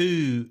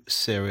to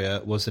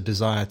Syria was a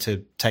desire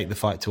to take the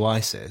fight to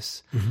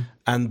ISIS,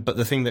 but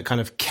the thing that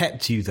kind of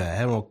kept you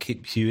there or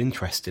keeps you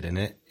interested in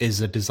it is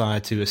a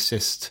desire to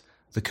assist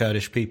the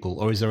Kurdish people,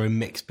 or is there a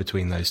mix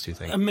between those two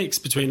things? A mix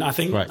between, I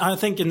think. Right. I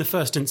think in the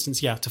first instance,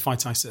 to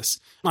fight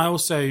ISIS. I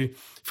also,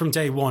 from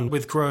day one,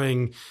 with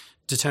growing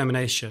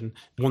determination,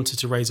 wanted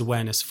to raise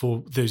awareness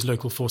for those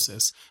local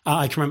forces.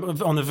 I can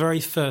remember on the very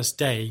first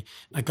day,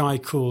 a guy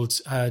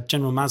called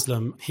General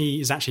Masloum,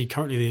 he is actually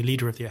currently the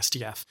leader of the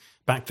SDF.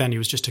 Back then, he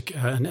was just a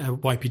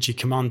YPG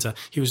commander.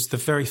 He was the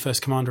very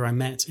first commander I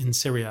met in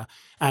Syria.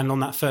 And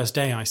on that first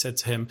day, I said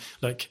to him,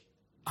 look,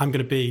 I'm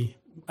going to be,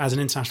 as an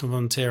international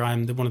volunteer,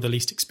 I'm one of the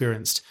least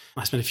experienced.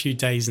 I spent a few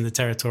days in the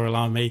Territorial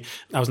Army.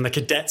 I was in the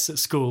cadets at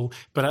school,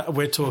 but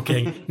we're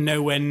talking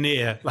nowhere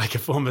near like a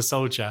former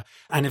soldier.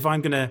 And if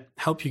I'm going to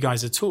help you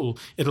guys at all,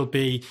 it'll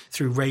be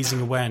through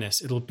raising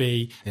awareness. It'll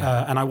be,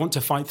 and I want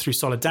to fight through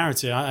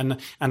solidarity. And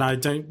I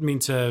don't mean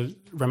to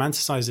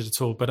romanticize it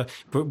at all, but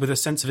with a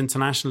sense of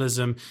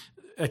internationalism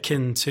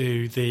akin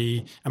to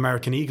the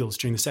American Eagles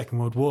during the Second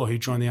World War, who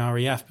joined the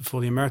RAF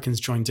before the Americans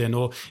joined in,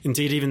 or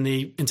indeed even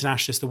the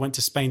internationalists that went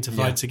to Spain to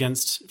fight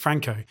against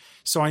Franco.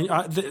 So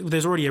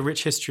there's already a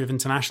rich history of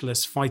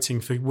internationalists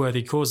fighting for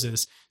worthy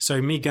causes. So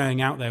me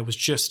going out there was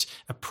just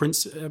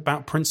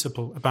about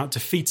principle, about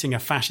defeating a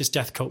fascist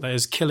death cult that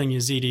is killing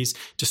Yazidis,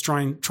 just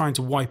trying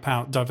to wipe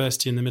out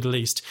diversity in the Middle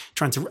East,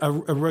 trying to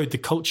erode the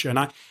culture.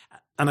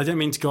 And I don't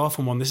mean to go off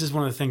on one. This is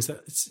one of the things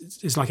that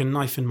is like a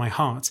knife in my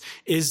heart,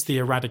 is the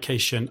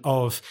eradication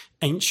of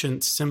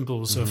ancient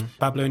symbols of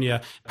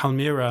Babylonia,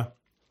 Palmyra,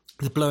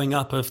 the blowing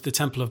up of the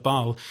Temple of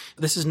Baal.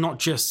 This is not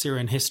just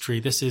Syrian history.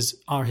 This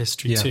is our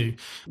history too.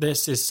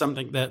 This is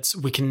something that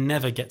we can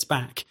never get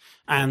back.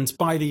 And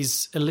by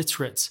these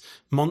illiterate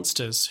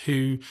monsters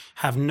who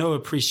have no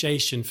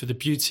appreciation for the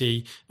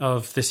beauty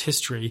of this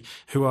history,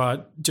 who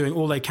are doing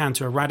all they can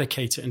to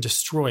eradicate it and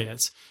destroy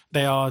it,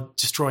 they are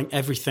destroying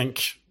everything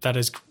that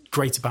is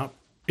great about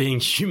being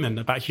human,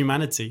 about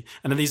humanity.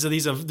 And these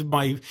are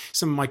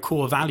some of my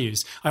core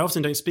values. I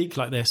often don't speak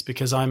like this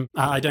because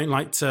I don't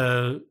like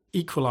to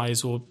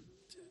equalize or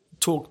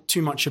talk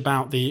too much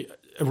about the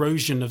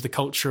erosion of the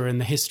culture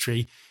and the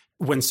history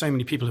when so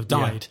many people have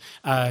died,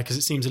 because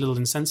it seems a little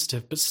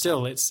insensitive. But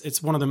still,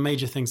 it's one of the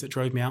major things that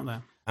drove me out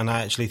there. And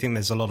I actually think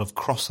there's a lot of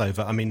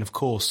crossover. I mean, of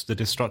course, the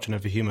destruction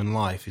of a human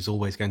life is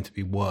always going to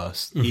be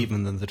worse,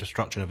 even than the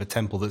destruction of a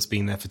temple that's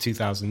been there for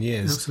 2,000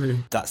 years.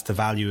 Absolutely. That's the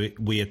value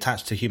we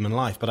attach to human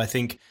life. But I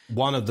think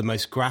one of the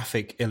most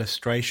graphic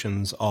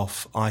illustrations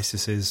of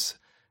ISIS's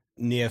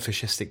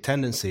neo-fascistic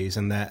tendencies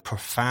and their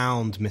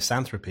profound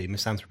misanthropy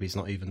is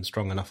not even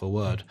strong enough a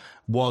word,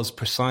 was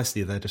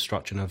precisely their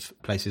destruction of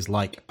places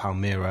like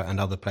Palmyra and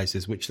other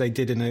places, which they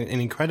did in an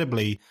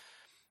incredibly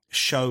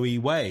showy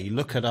way.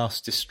 Look at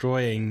us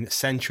destroying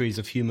centuries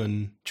of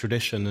human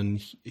tradition and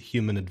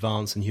human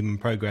advance and human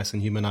progress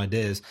and human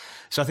ideas.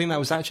 So I think that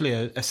was actually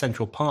a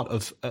central part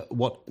of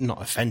what, not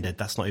offended,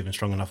 that's not even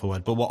strong enough a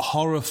word, but what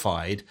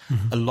horrified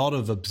a lot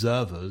of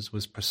observers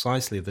was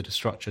precisely the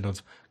destruction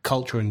of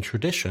culture and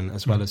tradition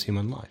as well as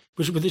human life.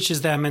 Which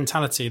is their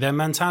mentality.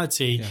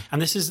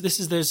 And this is there's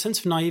a sense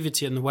of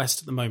naivety in the West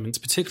at the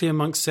moment, particularly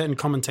amongst certain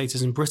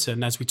commentators in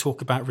Britain, as we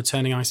talk about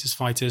returning ISIS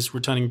fighters,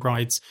 returning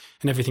brides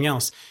and everything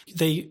else.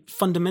 They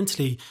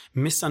fundamentally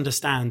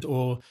misunderstand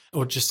or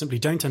just simply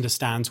don't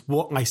understand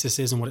what ISIS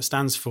is and what it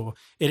stands for.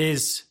 It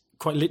is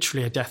quite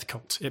literally a death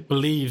cult. It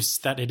believes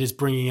that it is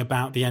bringing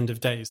about the end of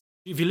days.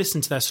 If you listen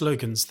to their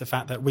slogans, the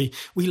fact that we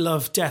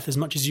love death as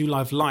much as you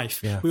love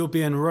life, we will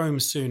be in Rome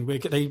soon.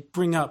 They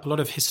bring up a lot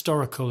of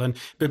historical and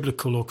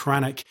biblical or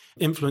Quranic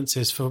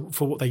influences for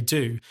what they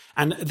do.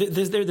 And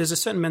there's a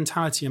certain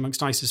mentality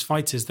amongst ISIS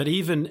fighters that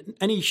even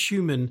any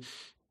human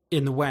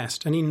in the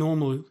West, any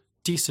normal,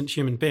 decent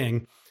human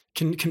being,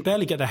 can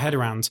barely get their head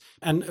around.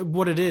 And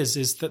what it is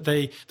that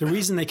the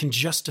reason they can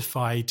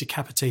justify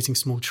decapitating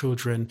small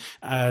children,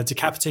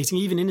 decapitating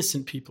even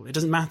innocent people, it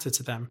doesn't matter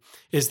to them,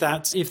 is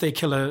that if they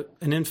kill an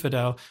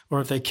infidel or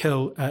if they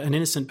kill an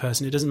innocent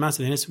person, it doesn't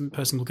matter. The innocent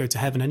person will go to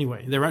heaven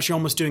anyway. They're actually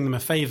almost doing them a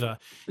favor.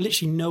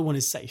 Literally no one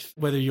is safe,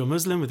 whether you're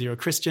Muslim, whether you're a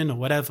Christian or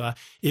whatever.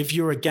 If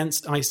you're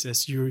against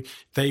ISIS,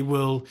 they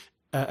will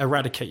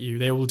eradicate you.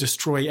 They will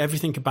destroy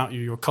everything about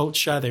you, your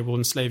culture. They will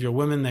enslave your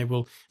women. They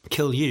will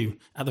kill you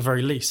at the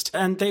very least.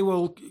 And they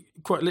will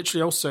quite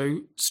literally also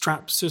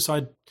strap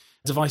suicide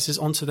devices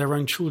onto their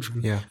own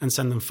children and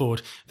send them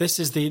forward. This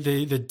is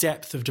the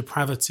depth of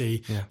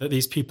depravity that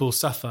these people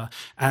suffer.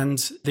 And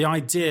the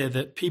idea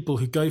that people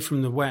who go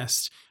from the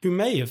West, who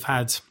may have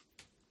had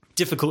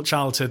difficult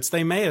childhoods,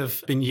 they may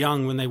have been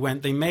young when they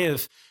went, they may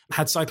have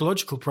had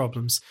psychological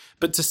problems,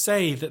 but to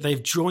say that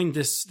they've joined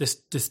this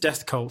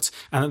death cult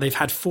and that they've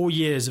had 4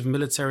 years of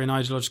military and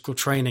ideological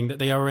training, that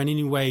they are in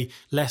any way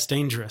less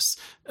dangerous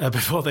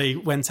before they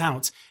went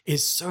out,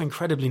 is so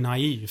incredibly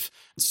naive.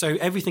 So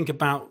everything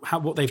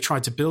about what they've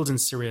tried to build in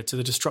Syria, to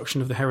the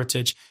destruction of the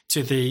heritage,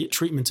 to the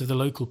treatment of the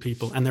local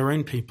people and their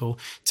own people,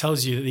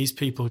 tells you that these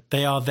people,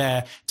 they are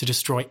there to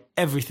destroy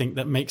everything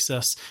that makes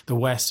us the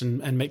West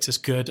and makes us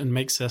good and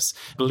makes us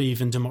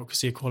believe in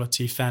democracy,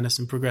 equality, fairness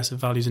and progressive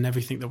values and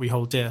everything that we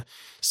hold dear.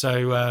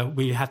 So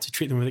we had to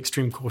treat them with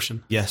extreme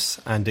caution. Yes,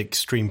 and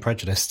extreme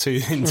prejudice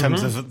too in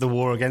terms of the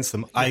war against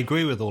them. I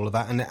agree with all of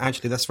that, and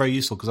actually that's very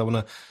useful because I want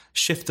to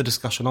shift the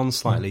discussion on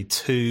slightly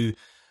to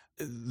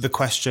the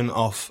question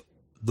of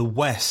the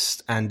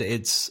West and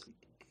its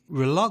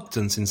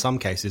reluctance in some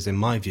cases, in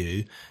my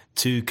view,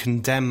 to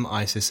condemn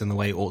ISIS in the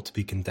way it ought to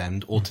be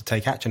condemned, or to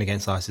take action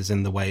against ISIS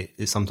in the way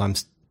it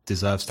sometimes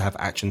deserves to have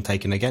action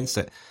taken against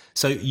it.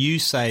 So you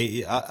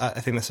say, I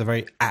think that's a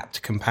very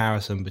apt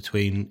comparison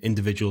between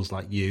individuals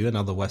like you and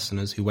other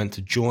Westerners who went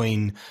to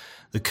join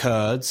the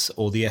Kurds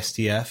or the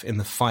SDF in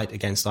the fight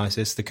against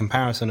ISIS, the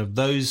comparison of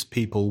those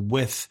people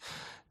with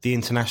the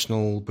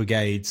international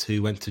brigades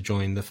who went to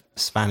join the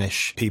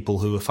Spanish people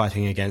who were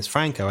fighting against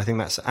Franco. I think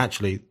that's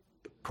actually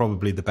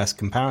probably the best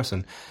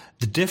comparison.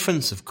 The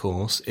difference, of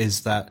course,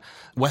 is that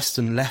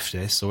Western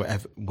leftists, or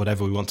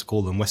whatever we want to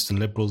call them, Western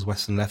liberals,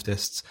 Western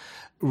leftists,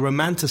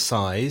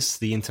 romanticize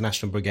the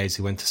international brigades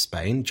who went to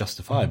Spain,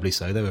 justifiably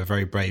so. They were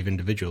very brave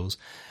individuals,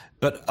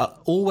 but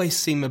always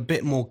seem a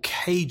bit more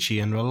cagey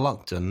and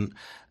reluctant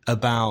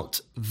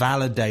about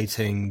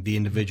validating the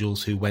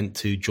individuals who went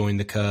to join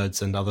the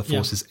Kurds and other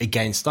forces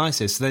against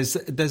ISIS. There's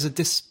a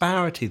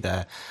disparity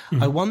there.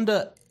 I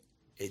wonder,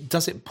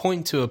 does it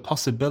point to a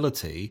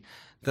possibility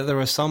that there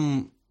are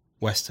some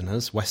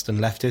Westerners, Western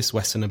leftists,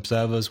 Western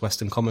observers,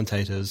 Western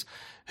commentators,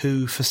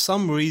 who for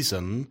some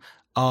reason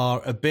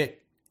are a bit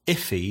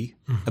iffy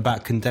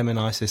about condemning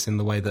ISIS in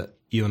the way that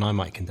you and I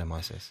might condemn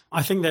ISIS?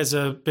 I think there's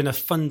been a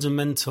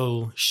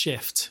fundamental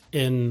shift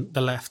in the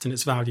left and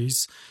its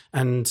values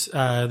and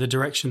the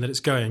direction that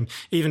it's going.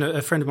 Even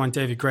a friend of mine,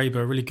 David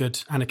Graeber, a really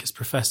good anarchist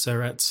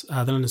professor at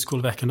the London School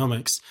of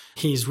Economics,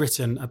 he's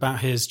written about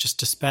his just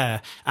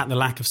despair at the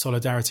lack of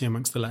solidarity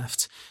amongst the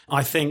left.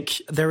 I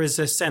think there is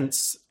a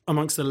sense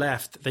amongst the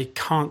left that they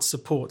can't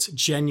support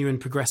genuine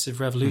progressive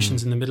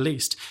revolutions in the Middle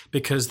East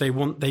because they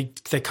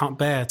can't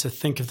bear to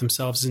think of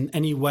themselves in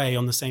any way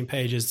on the same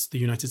page as the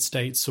United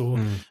States or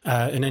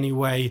in any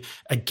way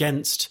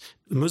against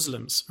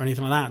Muslims or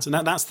anything like that.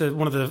 And that's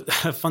one of the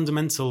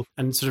fundamental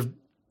and sort of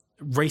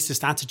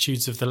racist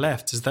attitudes of the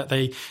left, is that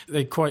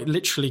they quite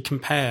literally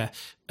compare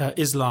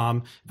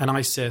Islam and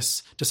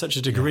ISIS to such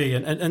a degree,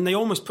 and they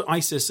almost put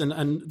ISIS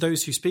and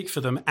those who speak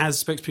for them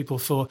as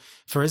spokespeople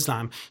for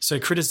Islam.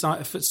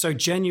 So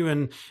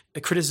genuine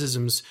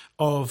criticisms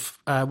of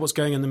what's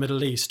going on in the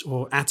Middle East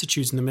or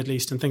attitudes in the Middle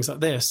East and things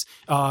like this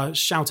are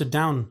shouted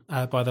down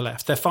by the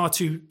left. They're far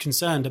too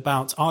concerned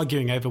about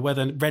arguing over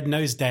whether Red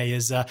Nose Day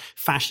is a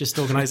fascist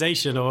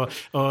organization or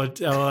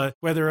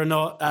whether or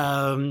not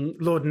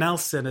Lord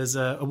Nelson is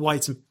a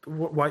white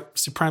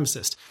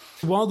supremacist.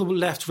 While the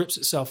left rips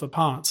itself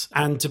apart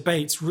and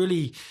debates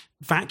really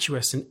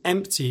vacuous and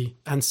empty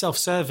and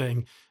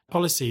self-serving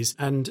policies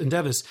and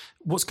endeavors,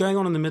 what's going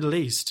on in the Middle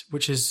East,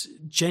 which is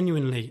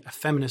genuinely a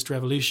feminist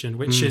revolution,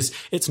 which is,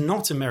 it's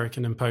not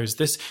American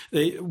imposed.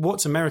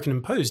 What's American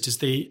imposed is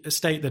the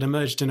state that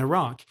emerged in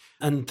Iraq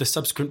and the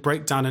subsequent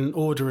breakdown in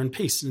order and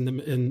peace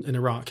in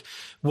Iraq.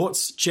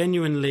 What's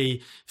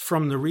genuinely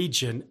from the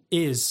region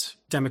is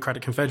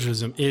democratic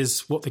confederalism,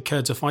 is what the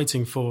Kurds are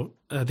fighting for,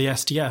 the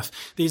SDF.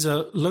 These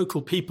are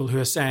local people who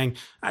are saying,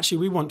 actually,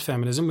 we want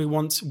feminism. We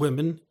want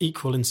women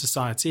equal in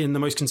society in the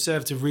most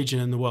conservative region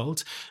in the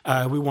world.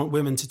 We want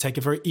women to take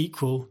a very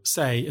equal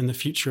say in the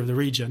future of the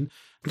region.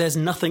 There's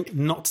nothing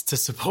not to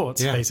support,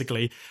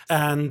 basically.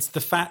 And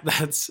the fact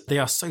that they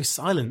are so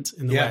silent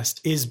in the West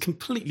is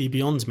completely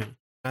beyond me.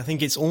 I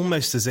think it's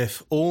almost as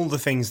if all the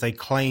things they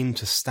claim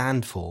to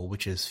stand for,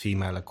 which is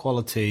female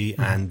equality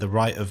and the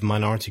right of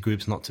minority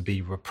groups not to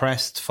be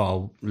repressed,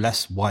 far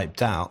less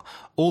wiped out,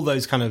 all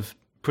those kind of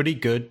pretty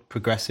good,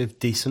 progressive,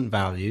 decent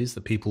values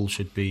that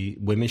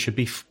women should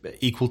be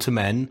equal to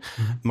men,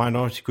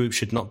 minority groups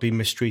should not be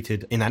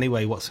mistreated in any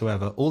way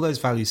whatsoever. All those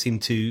values seem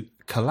to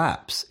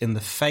collapse in the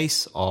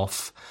face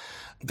of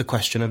the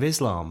question of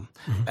Islam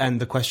and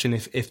the question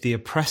if the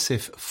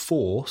oppressive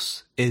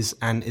force is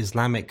an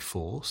Islamic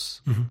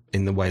force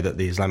in the way that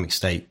the Islamic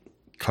State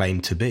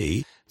claimed to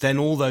be, then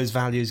all those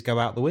values go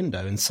out the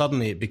window and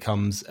suddenly it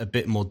becomes a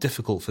bit more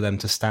difficult for them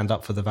to stand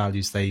up for the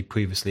values they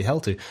previously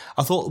held to.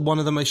 I thought one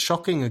of the most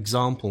shocking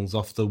examples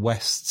of the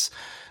West's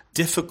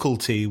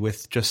difficulty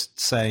with just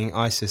saying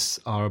ISIS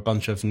are a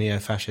bunch of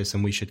neo-fascists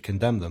and we should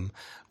condemn them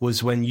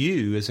was when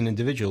you, as an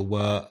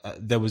individual,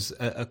 there was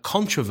a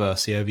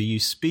controversy over you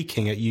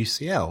speaking at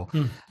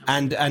UCL.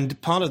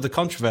 And part of the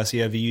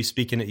controversy over you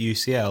speaking at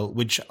UCL,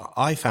 which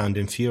I found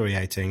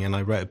infuriating, and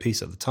I wrote a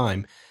piece at the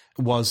time,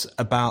 was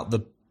about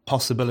the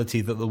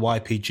possibility that the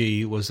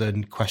YPG was a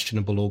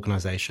questionable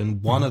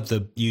organization. One of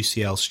the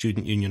UCL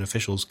student union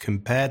officials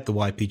compared the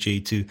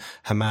YPG to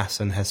Hamas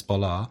and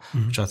Hezbollah,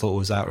 which I thought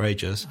was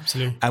outrageous.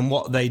 Absolutely. And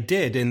what they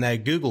did in their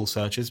Google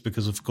searches,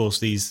 because of course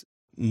these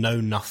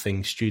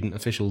know-nothing student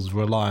officials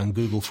rely on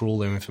Google for all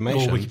their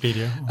information. Or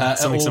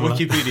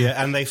Wikipedia.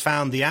 And they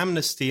found the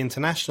Amnesty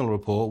International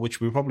report, which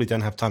we probably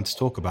don't have time to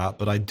talk about,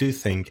 but I do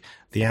think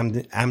the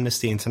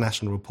Amnesty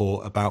International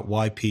report about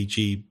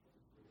YPG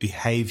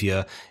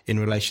behavior in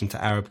relation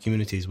to Arab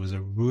communities was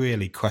a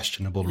really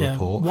questionable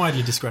report.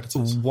 Widely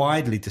discredited.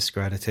 Widely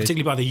discredited.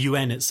 Particularly by the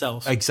UN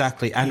itself.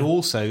 Exactly. And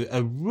also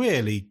a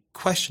really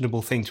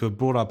questionable thing to have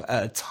brought up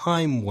at a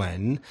time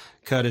when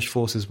Kurdish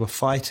forces were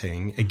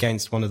fighting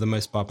against one of the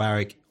most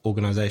barbaric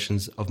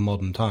organizations of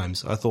modern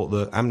times. I thought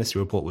the Amnesty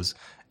report was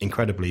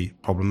incredibly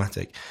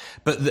problematic.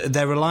 But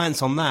their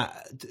reliance on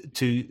that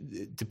to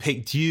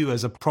depict you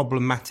as a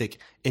problematic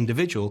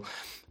individual.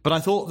 But I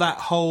thought that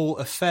whole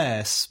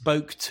affair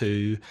spoke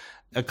to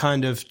a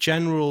kind of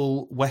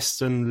general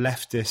Western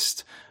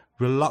leftist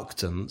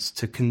reluctance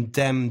to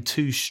condemn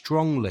too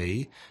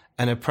strongly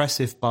an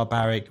oppressive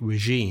barbaric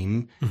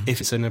regime if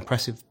it's an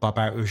oppressive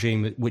barbaric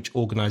regime which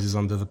organizes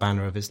under the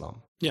banner of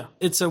Islam. Yeah,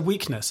 it's a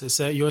weakness.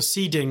 You're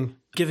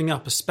giving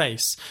up a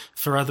space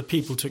for other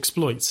people to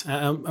exploit.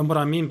 And what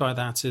I mean by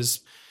that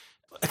is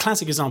a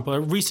classic example, a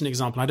recent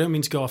example. I don't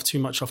mean to go off too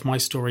much off my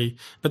story,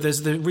 but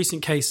there's the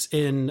recent case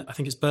in, I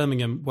think it's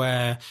Birmingham,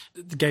 where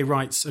the gay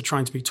rights are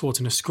trying to be taught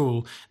in a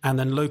school, and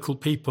then local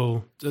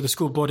people, the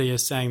school body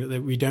is saying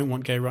that we don't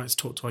want gay rights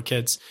taught to our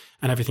kids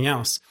and everything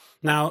else.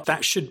 Now,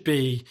 that should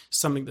be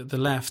something that the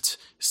left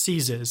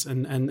seizes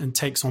and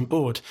takes on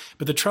board.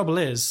 But the trouble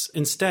is,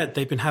 instead,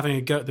 they've been having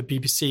a go at the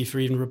BBC for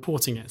even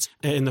reporting it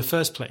in the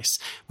first place,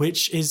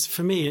 which is,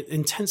 for me,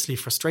 intensely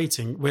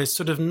frustrating. We're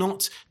sort of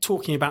not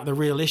talking about the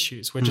real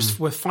issues.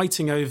 We're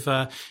fighting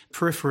over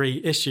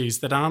periphery issues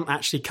that aren't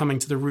actually coming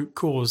to the root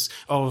cause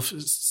of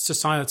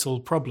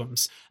societal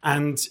problems.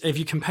 And if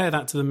you compare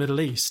that to the Middle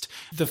East,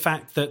 the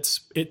fact that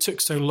it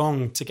took so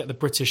long to get the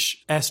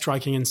British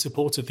airstriking in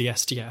support of the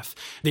SDF,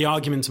 the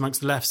argument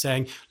amongst the left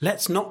saying,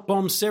 let's not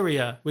bomb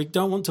Syria. We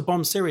don't want to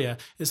bomb Syria.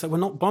 It's like, we're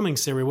not bombing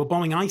Syria. We're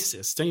bombing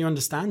ISIS. Don't you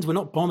understand? We're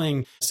not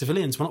bombing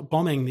civilians. We're not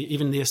bombing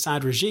even the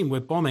Assad regime. We're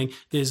bombing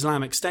the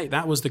Islamic State.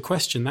 That was the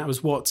question. That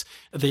was what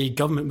the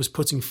government was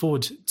putting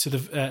forward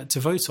to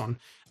vote on.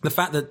 The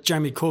fact that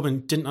Jeremy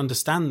Corbyn didn't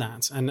understand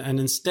that and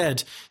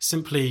instead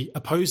simply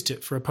opposed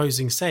it for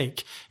opposing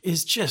sake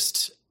is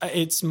just,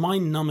 it's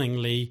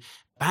mind-numbingly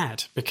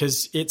bad,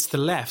 because it's the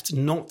left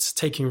not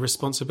taking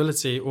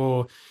responsibility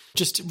or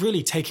just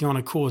really taking on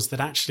a cause that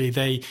actually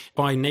they,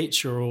 by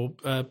nature or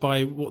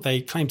by what they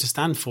claim to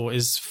stand for,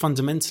 is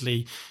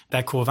fundamentally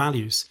their core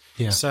values.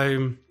 Yeah.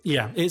 So,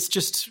 yeah, it's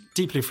just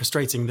deeply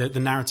frustrating, the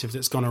narrative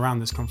that's gone around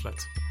this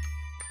conflict.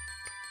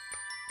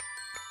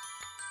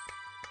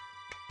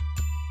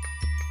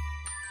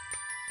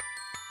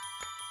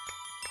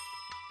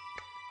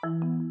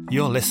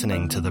 You're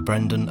listening to The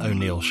Brendan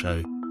O'Neill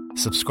Show.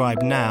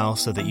 Subscribe now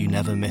so that you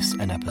never miss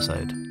an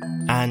episode.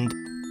 And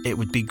it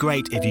would be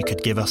great if you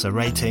could give us a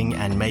rating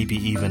and maybe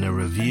even a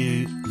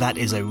review. That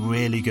is a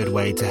really good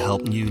way to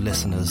help new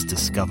listeners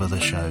discover the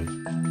show.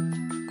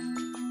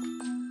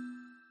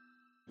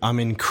 I'm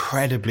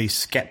incredibly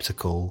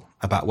skeptical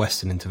about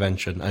Western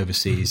intervention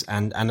overseas,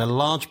 and a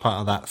large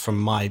part of that, from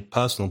my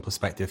personal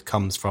perspective,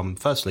 comes from,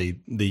 firstly,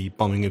 the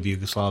bombing of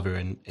Yugoslavia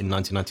in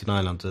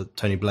 1999 under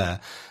Tony Blair,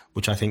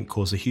 which I think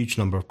caused a huge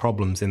number of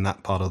problems in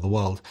that part of the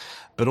world.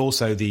 But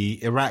also the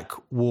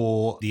Iraq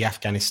war, the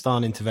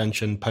Afghanistan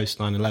intervention post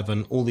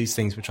 9/11, all these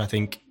things which I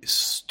think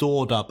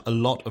stored up a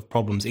lot of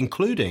problems,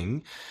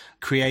 including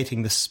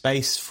creating the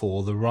space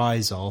for the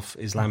rise of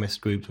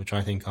Islamist groups, which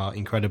I think are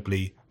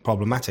incredibly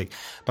problematic.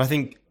 But I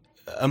think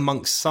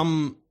amongst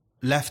some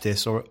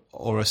leftists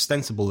or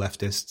ostensible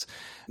leftists,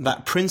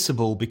 that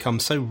principle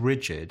becomes so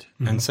rigid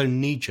and so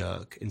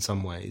knee-jerk in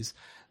some ways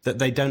that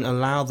they don't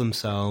allow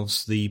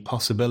themselves the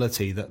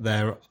possibility that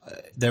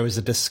there is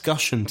a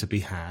discussion to be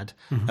had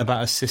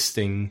about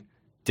assisting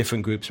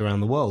different groups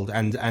around the world,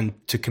 and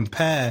to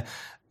compare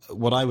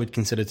what I would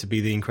consider to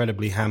be the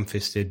incredibly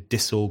ham-fisted,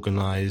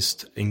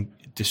 disorganized,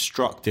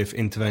 destructive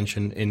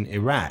intervention in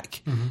Iraq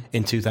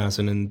in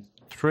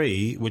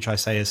 2003, which I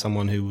say as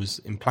someone who was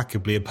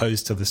implacably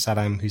opposed to the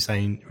Saddam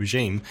Hussein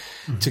regime,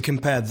 to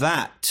compare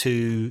that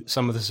to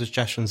some of the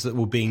suggestions that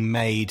were being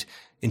made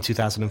in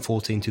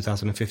 2014,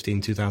 2015,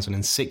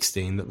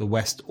 2016, that the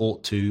West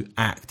ought to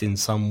act in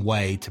some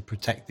way to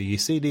protect the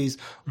Yazidis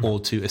or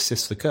to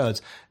assist the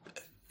Kurds.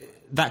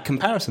 That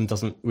comparison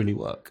doesn't really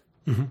work.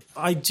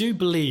 I do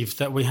believe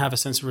that we have a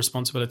sense of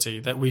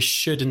responsibility, that we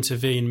should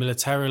intervene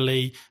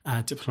militarily,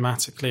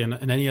 diplomatically, and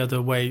in any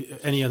other way,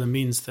 any other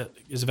means that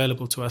is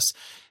available to us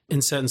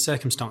in certain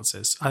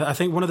circumstances. I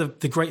think one of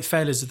the great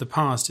failures of the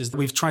past is that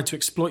we've tried to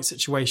exploit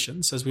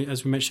situations, as we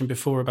mentioned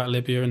before about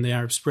Libya and the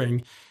Arab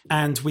Spring,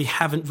 and we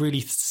haven't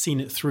really seen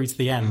it through to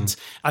the end.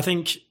 I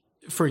think,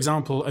 for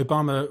example,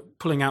 Obama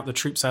pulling out the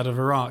troops out of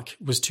Iraq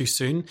was too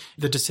soon.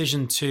 The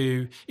decision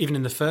to, even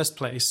in the first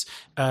place,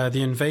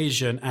 the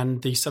invasion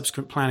and the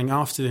subsequent planning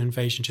after the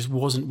invasion just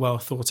wasn't well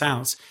thought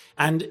out.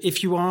 And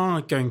if you are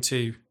going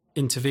to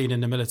intervene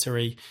in a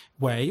military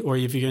way, or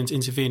if you're going to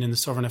intervene in the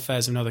sovereign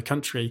affairs of another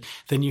country,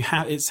 then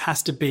it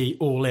has to be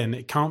all in.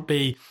 It can't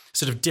be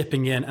sort of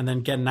dipping in and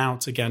then getting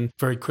out again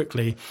very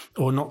quickly,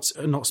 or not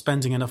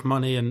spending enough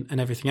money and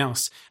everything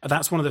else.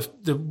 That's one of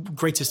the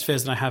greatest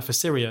fears that I have for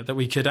Syria, that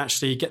we could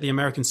actually get the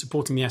Americans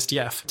supporting the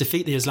SDF,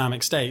 defeat the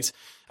Islamic State,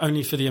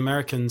 only for the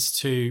Americans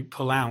to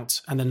pull out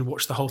and then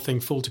watch the whole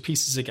thing fall to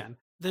pieces again.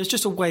 There's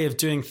just a way of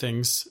doing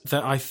things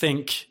that I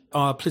think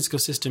our political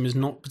system is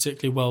not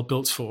particularly well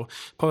built for.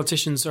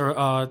 Politicians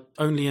are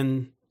only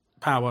in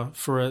power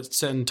for a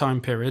certain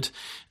time period.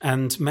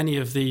 And many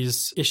of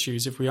these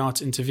issues, if we are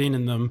to intervene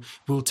in them,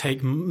 will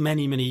take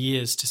many, many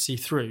years to see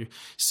through.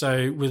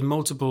 So with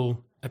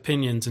multiple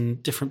opinions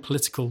and different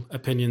political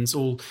opinions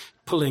all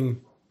pulling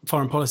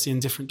foreign policy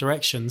in different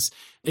directions,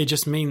 it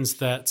just means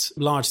that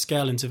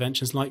large-scale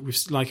interventions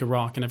like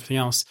Iraq and everything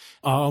else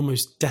are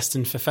almost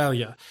destined for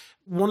failure.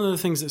 One of the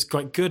things that's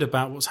quite good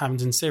about what's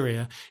happened in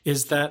Syria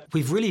is that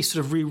we've really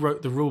sort of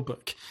rewrote the rule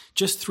book.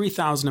 Just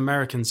 3,000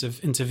 Americans have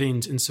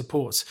intervened in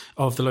support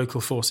of the local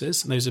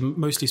forces. And those are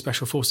mostly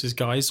special forces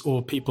guys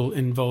or people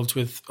involved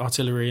with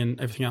artillery and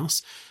everything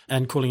else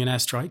and calling in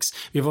airstrikes.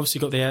 We've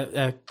obviously got the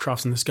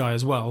aircraft in the sky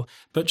as well.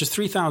 But just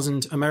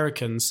 3,000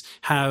 Americans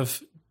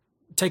have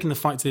taken the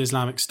fight to the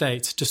Islamic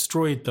State,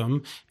 destroyed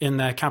them in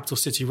their capital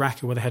city,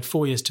 Raqqa, where they had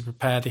 4 years to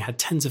prepare. They had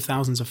tens of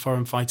thousands of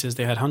foreign fighters.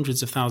 They had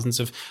hundreds of thousands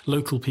of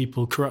local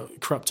people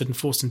corrupted and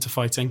forced into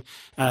fighting.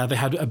 They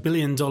had $1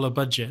 billion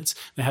budget.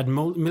 They had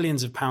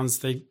millions of pounds.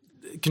 They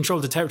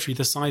controlled a territory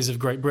the size of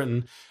Great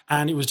Britain,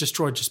 and it was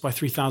destroyed just by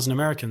 3,000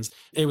 Americans.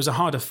 It was a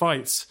harder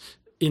fight,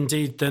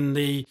 indeed, than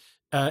the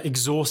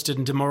exhausted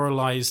and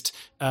demoralized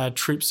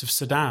troops of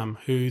Saddam,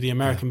 who the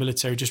American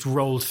military just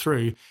rolled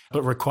through,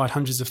 but required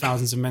hundreds of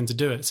thousands of men to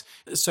do it.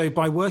 So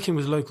by working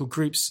with local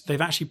groups,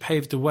 they've actually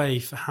paved the way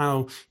for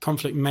how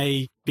conflict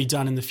may be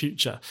done in the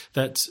future,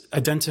 that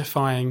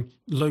identifying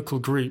local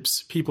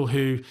groups, people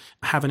who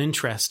have an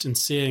interest in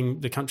seeing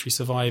the country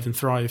survive and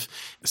thrive,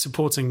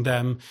 supporting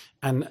them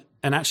and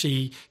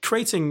actually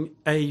creating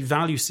a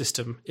value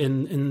system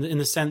in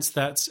the sense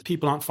that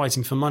people aren't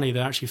fighting for money,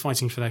 they're actually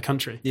fighting for their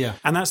country. Yeah.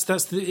 And that's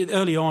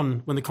early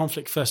on when the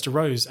conflict first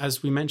arose,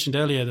 as we mentioned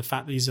earlier, the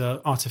fact that these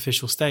are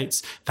artificial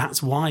states,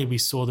 that's why we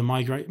saw the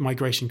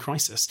migration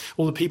crisis.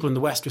 All the people in the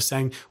West were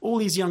saying, all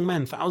these young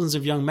men, thousands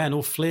of young men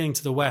all fleeing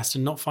to the West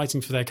and not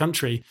fighting for their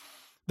country.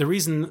 The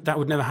reason that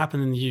would never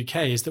happen in the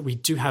UK is that we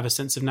do have a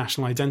sense of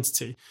national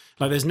identity.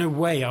 Like, there's no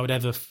way I would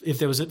ever, if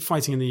there was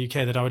fighting in the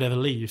UK, that I would ever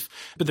leave.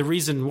 But the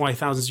reason why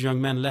thousands of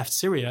young men left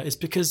Syria is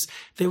because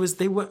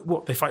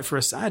they fight for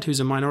Assad, who's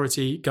a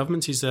minority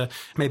government. He's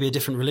maybe a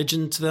different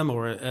religion to them,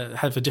 or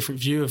have a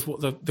different view of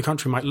what the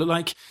country might look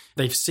like.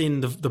 They've seen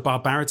the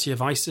barbarity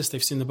of ISIS.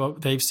 They've seen the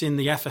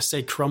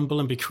FSA crumble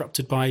and be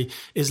corrupted by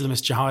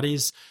Islamist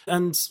jihadis.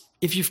 And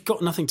if you've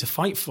got nothing to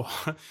fight for,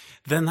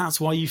 then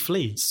that's why you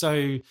flee.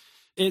 So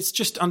it's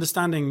just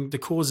understanding the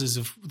causes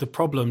of the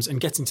problems and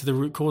getting to the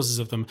root causes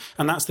of them.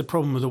 And that's the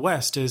problem with the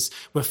West, is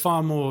we're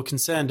far more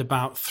concerned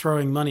about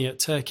throwing money at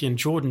Turkey and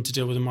Jordan to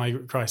deal with the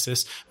migrant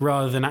crisis,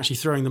 rather than actually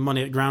throwing the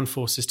money at ground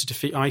forces to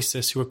defeat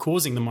ISIS, who are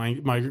causing the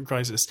migrant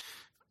crisis.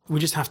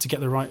 We just have to get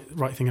the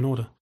right thing in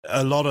order.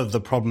 A lot of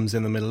the problems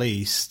in the Middle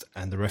East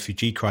and the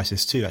refugee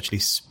crisis too actually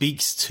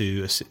speaks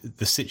to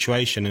the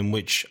situation in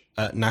which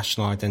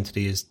national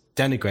identity is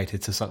denigrated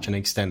to such an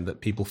extent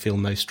that people feel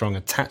no strong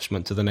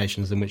attachment to the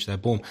nations in which they're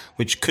born,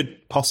 which could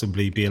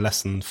possibly be a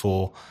lesson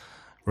for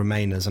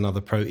Remainers and other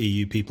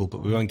pro-EU people,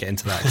 but we won't get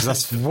into that because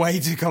that's way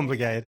too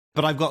complicated.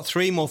 But I've got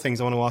 3 more things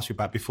I want to ask you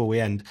about before we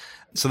end.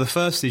 So the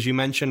first is, you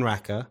mentioned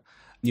Raqqa.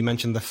 You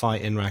mentioned the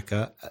fight in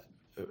Raqqa.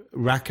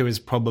 Raqqa is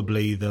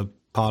probably the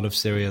part of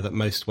Syria that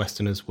most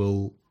Westerners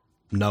will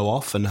know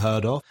of and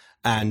heard of,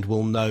 and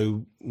will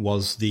know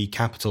was the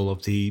capital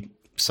of the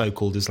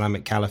so-called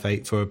Islamic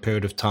Caliphate for a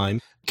period of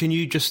time. Can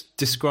you just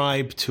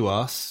describe to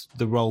us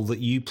the role that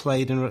you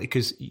played in,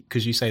 because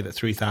you say that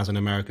 3,000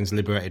 Americans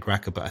liberated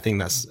Raqqa, but I think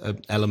that's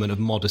an element of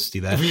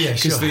modesty there. Yeah,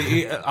 because sure.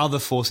 the other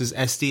forces,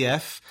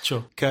 SDF,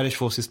 sure, Kurdish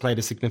forces, played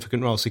a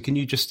significant role. So can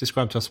you just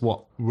describe to us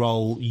what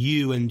role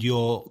you and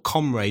your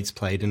comrades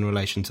played in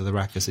relation to the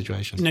Raqqa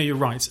situation? No, you're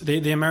right.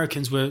 The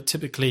Americans were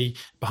typically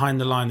behind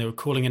the line. They were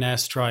calling in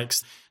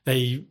airstrikes.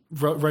 They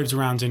roved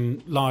around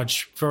in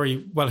large,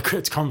 very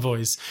well-equipped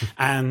convoys,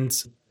 and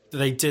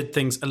they did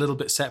things a little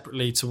bit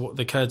separately to what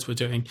the Kurds were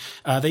doing.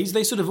 They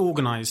sort of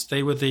organised.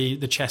 They were the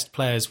chess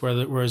players,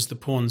 whereas the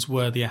pawns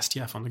were the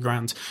SDF on the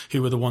ground,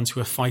 who were the ones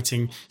who were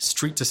fighting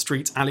street to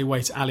street,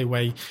 alleyway to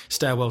alleyway,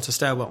 stairwell to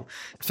stairwell.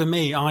 For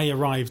me, I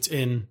arrived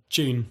in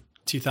June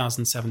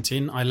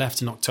 2017. I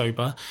left in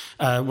October.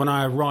 When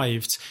I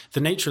arrived,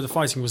 the nature of the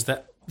fighting was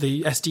that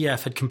the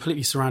SDF had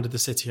completely surrounded the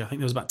city. I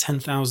think there was about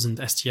 10,000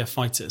 SDF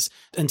fighters.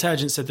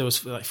 Intelligence said there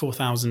was like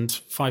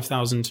 4,000,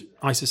 5,000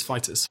 ISIS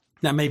fighters.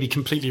 That may be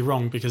completely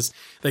wrong, because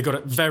they got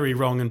it very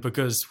wrong in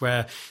Baguz,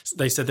 where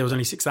they said there was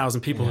only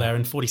 6,000 people there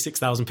and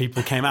 46,000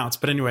 people came out.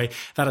 But anyway,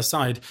 that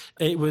aside,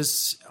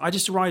 I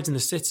just arrived in the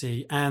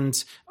city,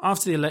 and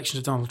after the election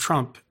of Donald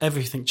Trump,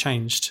 everything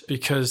changed,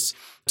 because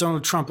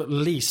Donald Trump at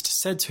least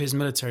said to his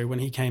military when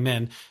he came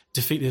in,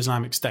 defeat the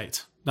Islamic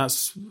State.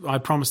 I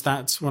promised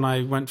that when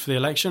I went for the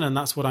election, and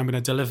that's what I'm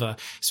going to deliver.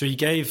 So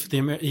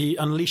he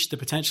unleashed the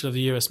potential of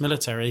the US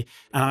military,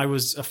 and I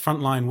was a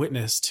frontline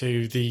witness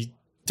to the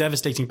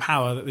devastating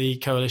power that the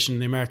coalition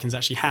and the Americans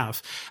actually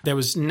have. There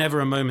was never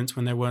a moment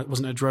when there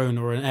wasn't a drone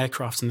or an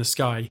aircraft in the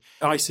sky.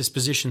 ISIS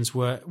positions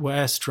were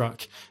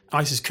airstruck.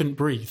 ISIS couldn't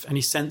breathe.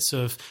 Any sense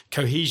of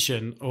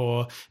cohesion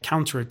or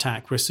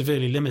counterattack were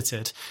severely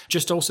limited.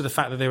 Just also the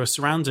fact that they were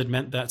surrounded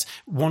meant that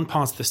one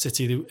part of the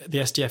city, the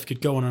SDF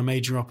could go on a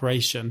major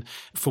operation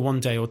for 1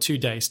 day or 2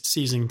 days,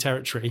 seizing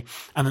territory.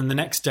 And then the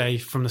next day,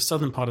 from the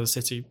southern part of the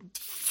city,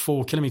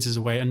 4 kilometers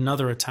away,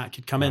 another attack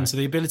could come in. So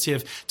the ability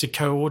to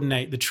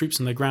coordinate the troops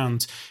on the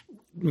ground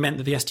meant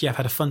that the SDF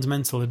had a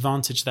fundamental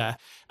advantage there.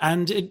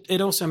 And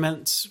it also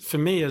meant, for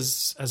me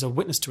as a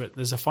witness to it,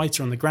 as a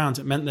fighter on the ground,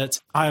 it meant that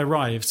I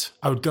arrived,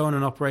 I would go on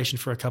an operation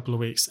for a couple of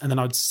weeks, and then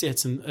I would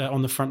sit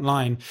on the front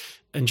line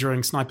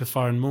enduring sniper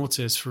fire and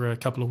mortars for a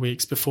couple of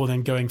weeks before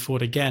then going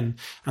forward again.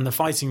 And the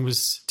fighting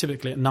was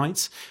typically at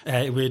night.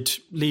 We'd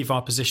leave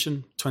our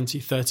position, 20,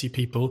 30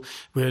 people.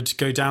 We'd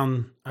go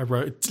down a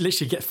road,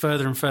 literally get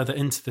further and further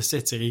into the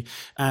city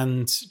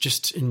and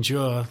just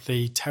endure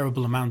the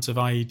terrible amount of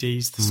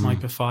IEDs, the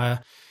sniper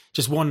fire.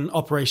 Just one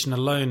operation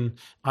alone,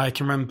 I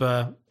can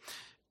remember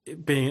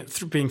being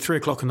 3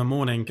 o'clock in the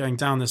morning, going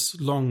down this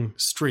long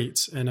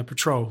street in a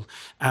patrol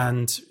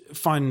and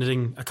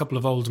finding a couple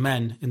of old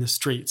men in the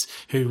street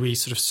who we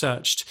sort of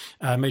searched,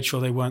 made sure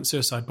they weren't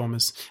suicide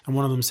bombers. And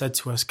one of them said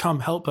to us,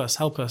 "Come, help us.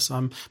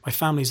 My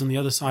family's on the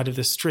other side of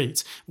this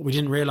street." What we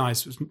didn't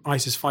realize was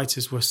ISIS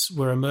fighters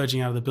were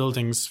emerging out of the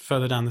buildings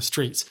further down the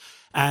street.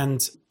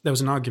 And there was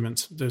an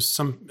argument. There's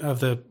some of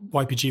the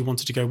YPG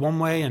wanted to go one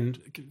way and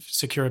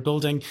secure a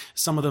building.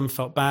 Some of them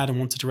felt bad and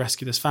wanted to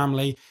rescue this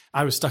family.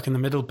 I was stuck in the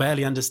middle,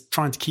 barely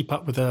trying to keep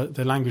up with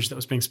the language that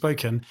was being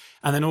spoken.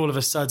 And then all of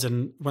a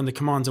sudden, when the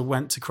commander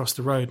went to cross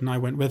the road and I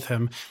went with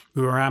him,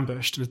 we were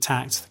ambushed and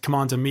attacked. The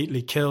commander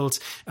immediately killed.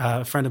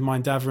 A friend of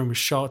mine, Davrin, was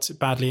shot,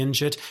 badly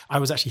injured. I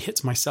was actually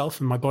hit myself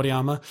in my body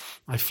armor.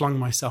 I flung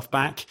myself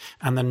back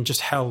and then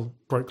just hell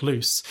broke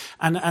loose.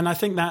 And I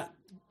think that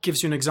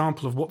gives you an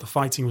example of what the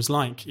fighting was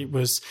like. It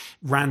was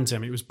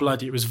random, it was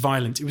bloody, it was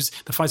violent.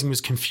 The fighting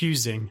was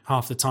confusing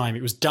half the time.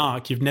 It was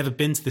dark. You've never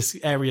been to this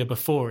area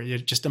before. You're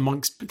just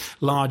amongst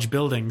large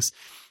buildings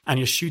and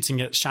you're shooting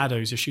at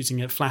shadows, you're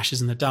shooting at flashes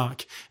in the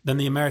dark. Then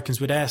the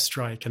Americans would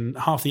airstrike, and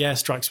half the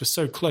airstrikes were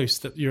so close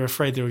that you're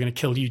afraid they were going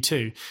to kill you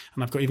too.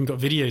 And I've even got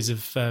videos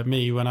of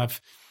me when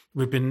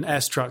we've been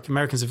airstruck.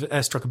 Americans have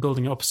airstruck a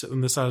building opposite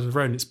on the side of the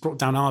road, and it's brought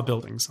down our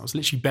buildings. I was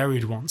literally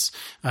buried once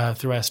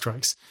through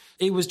airstrikes.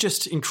 It was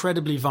just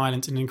incredibly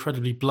violent and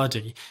incredibly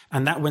bloody.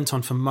 And that went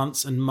on for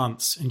months and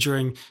months,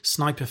 enduring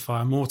sniper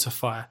fire, mortar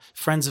fire.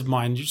 Friends of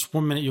mine, just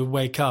 1 minute you'll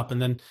wake up and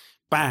then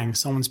bang,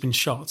 someone's been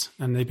shot,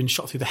 and they've been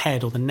shot through the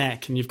head or the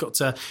neck, and you've got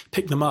to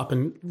pick them up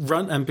and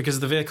run. And because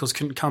the vehicles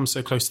couldn't come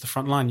so close to the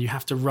front line, you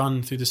have to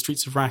run through the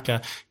streets of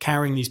Raqqa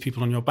carrying these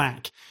people on your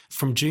back.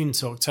 From June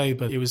to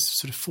October, it was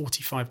sort of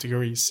 45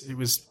 degrees. It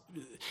was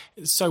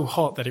so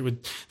hot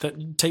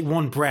that take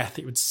one breath,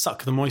 it would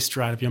suck the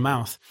moisture out of your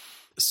mouth.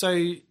 So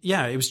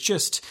yeah, it was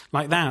just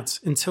like that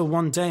until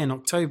one day in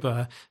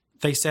October,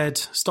 they said,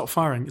 "Stop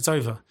firing, it's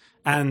over."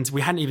 And we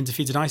hadn't even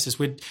defeated ISIS.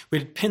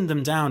 We'd pinned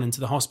them down into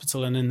the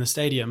hospital and in the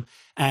stadium.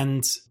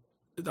 And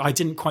I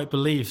didn't quite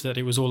believe that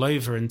it was all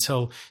over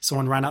until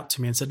someone ran up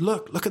to me and said,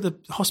 look at the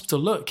hospital,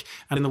 look.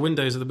 And in the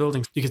windows of the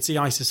building, you could see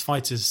ISIS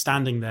fighters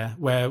standing there,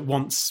 where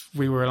once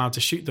we were allowed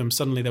to shoot them,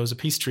 suddenly there was a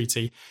peace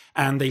treaty.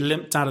 And they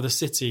limped out of the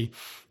city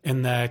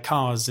in their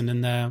cars and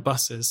in their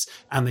buses,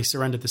 and they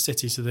surrendered the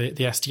city to the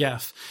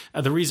SDF.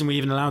 The reason we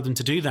even allowed them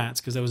to do that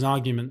is because there was an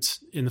argument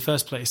in the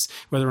first place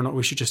whether or not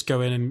we should just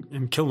go in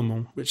and kill them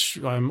all, which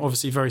I'm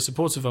obviously very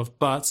supportive of.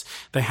 But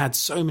they had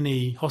so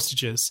many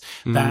hostages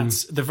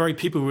that the very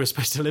people we were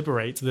supposed to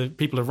liberate, the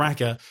people of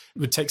Raqqa,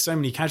 would take so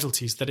many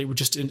casualties that it would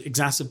just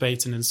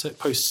exacerbate an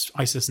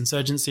post-ISIS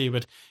insurgency. It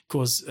would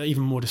cause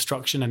even more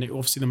destruction, and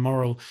obviously the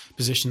moral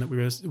position that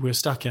we were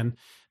stuck in.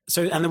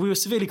 So, and we were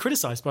severely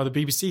criticised by the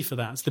BBC for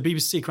that. The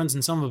BBC,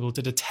 Quentin Somerville,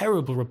 did a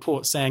terrible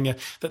report saying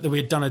that we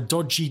had done a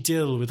dodgy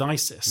deal with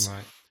ISIS.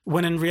 Right.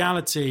 When in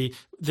reality,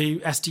 the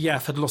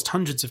SDF had lost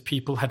hundreds of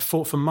people, had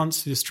fought for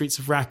months through the streets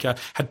of Raqqa,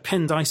 had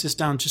pinned ISIS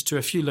down just to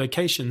a few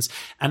locations,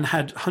 and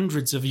had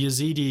hundreds of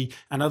Yazidi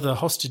and other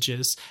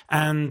hostages.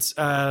 And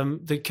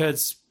the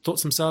Kurds thought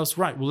to themselves,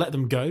 right, we'll let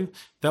them go.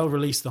 They'll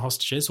release the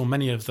hostages, or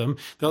many of them.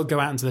 They'll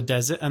go out into the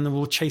desert, and then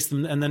we'll chase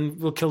them, and then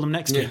we'll kill them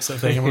next week, sort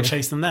of thing, and we'll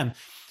chase them then.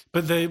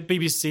 But the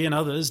BBC and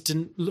others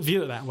didn't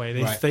view it that way.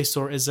 They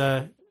saw it as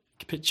a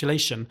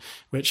capitulation,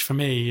 which for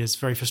me is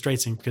very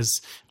frustrating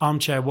because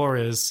armchair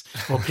warriors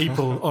or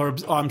people or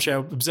armchair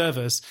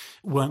observers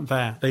weren't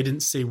there. They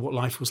didn't see what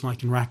life was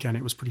like in Raqqa, and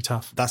it was pretty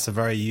tough. That's a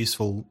very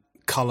useful,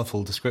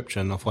 colourful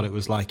description of what it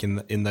was like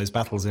in those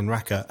battles in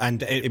Raqqa.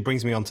 And it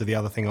brings me on to the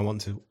other thing I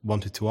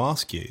wanted to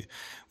ask you,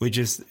 which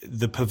is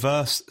the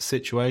perverse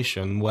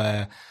situation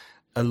where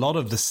a lot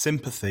of the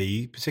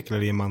sympathy,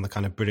 particularly among the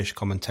kind of British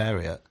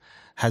commentariat,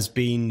 has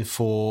been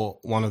for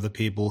one of the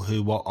people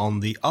who were on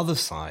the other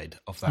side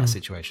of that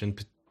situation,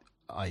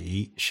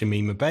 i.e.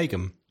 Shamima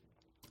Begum.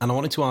 And I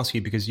wanted to ask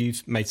you, because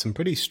you've made some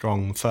pretty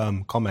strong,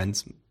 firm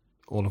comments,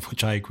 all of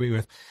which I agree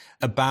with,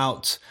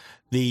 about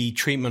the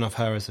treatment of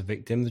her as a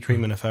victim, the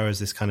treatment of her as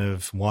this kind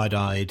of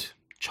wide-eyed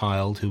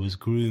child who was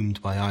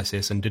groomed by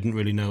ISIS and didn't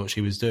really know what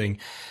she was doing.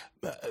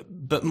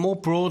 But more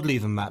broadly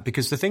than that,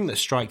 because the thing that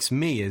strikes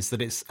me is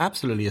that it's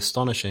absolutely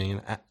astonishing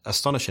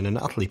and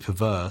utterly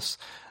perverse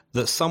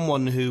that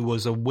someone who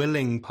was a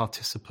willing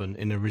participant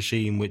in a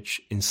regime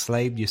which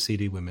enslaved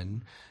Yazidi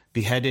women,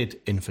 beheaded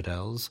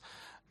infidels,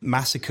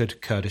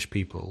 massacred Kurdish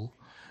people,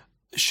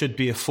 should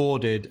be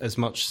afforded as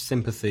much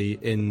sympathy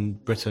in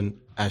Britain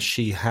as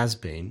she has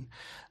been.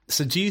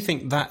 So do you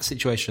think that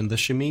situation, the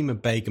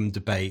Shamima Begum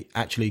debate,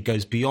 actually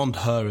goes beyond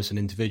her as an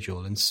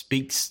individual and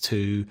speaks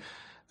to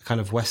kind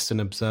of Western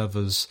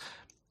observers'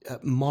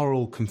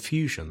 moral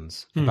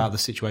confusions about the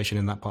situation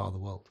in that part of the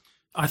world?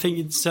 I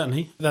think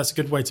certainly that's a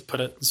good way to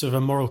put it, sort of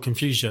a moral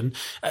confusion,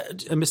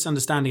 a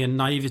misunderstanding and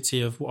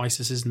naivety of what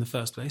ISIS is in the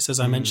first place. As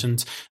I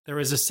mentioned, there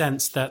is a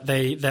sense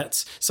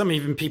that some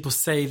even people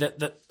say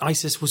that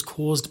ISIS was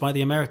caused by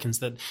the Americans,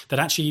 that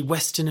actually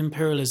Western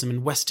imperialism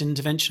and Western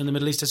intervention in the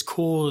Middle East has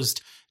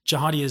caused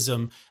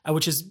jihadism,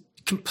 which is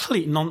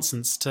complete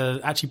nonsense,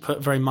 to actually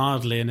put very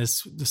mildly, and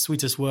is the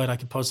sweetest word I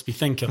could possibly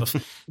think of.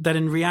 That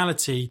in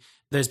reality,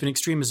 there's been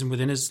extremism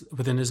within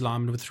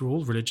Islam and through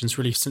all religions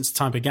really since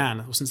time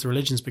began, or since the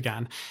religions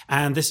began.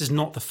 And this is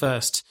not the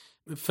first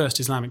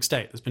Islamic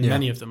State. There's been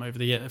many of them over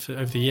the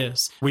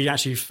years. We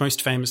actually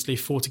most famously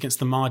fought against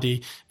the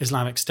Mahdi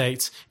Islamic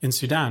State in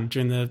Sudan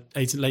during the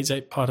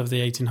late part of the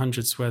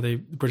 1800s, where the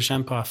British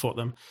Empire fought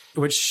them,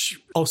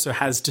 which also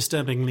has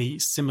disturbingly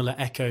similar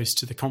echoes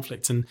to the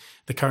conflict and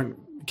the current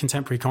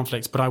contemporary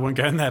conflicts, but I won't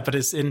go in there, but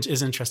it's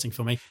interesting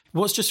for me.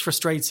 What's just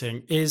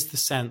frustrating is the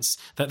sense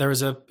that there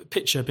is a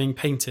picture being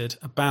painted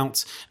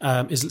about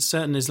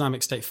certain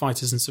Islamic State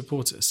fighters and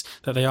supporters,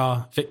 that they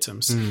are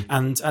victims.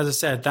 And as I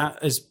said,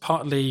 that is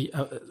partly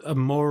a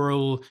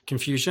moral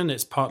confusion.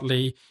 It's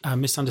partly a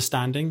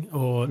misunderstanding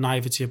or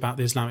naivety about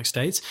the Islamic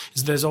State.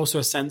 There's also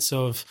a sense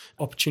of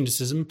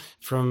opportunism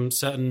from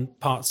certain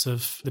parts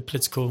of the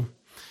political.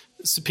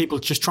 So people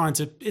just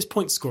it's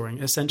point scoring,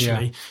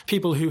 essentially. Yeah.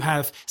 People who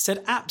have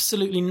said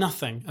absolutely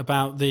nothing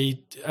about the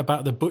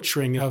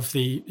butchering of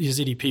the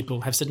Yazidi people,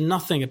 have said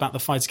nothing about the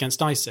fight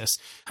against ISIS,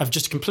 have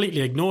just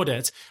completely ignored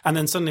it. And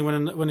then suddenly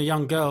when a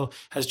young girl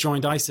has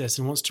joined ISIS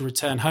and wants to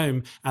return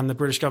home and the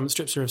British government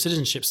strips her of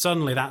citizenship,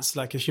 suddenly that's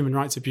like a human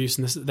rights abuse,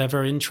 and they're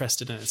very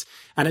interested in it.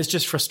 And it's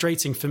just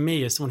frustrating for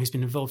me as someone who's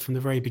been involved from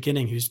the very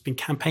beginning, who's been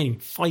campaigning,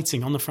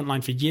 fighting on the front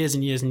line for years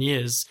and years and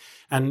years,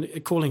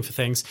 and calling for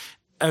things,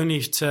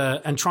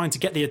 and trying to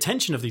get the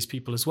attention of these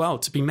people as well,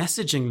 to be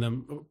messaging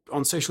them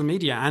on social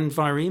media and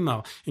via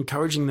email,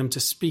 encouraging them to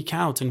speak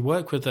out and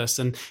work with us,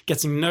 and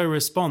getting no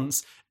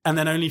response, and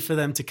then only for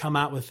them to come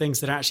out with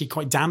things that are actually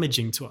quite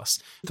damaging to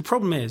us. The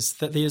problem is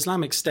that the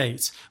Islamic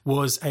State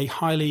was a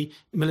highly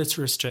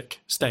militaristic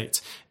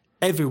state.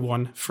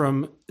 Everyone,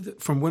 from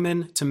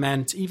women to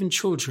men to even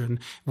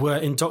children, were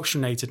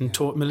indoctrinated and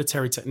taught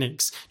military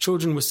techniques.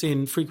 Children were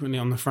seen frequently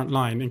on the front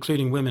line,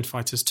 including women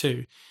fighters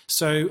too.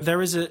 So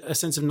there is a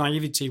sense of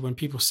naivety when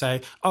people say,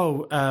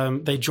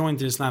 they joined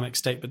the Islamic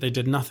State, but they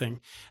did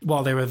nothing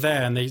while they were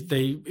there, and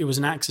it was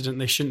an accident,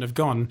 they shouldn't have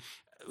gone.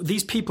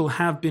 These people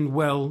have been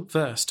well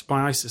versed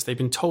by ISIS. They've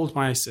been told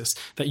by ISIS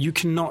that you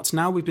cannot,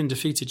 now we've been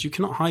defeated, you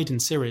cannot hide in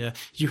Syria.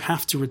 You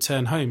have to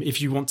return home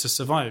if you want to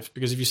survive,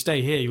 because if you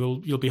stay here,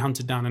 you'll be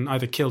hunted down and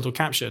either killed or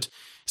captured.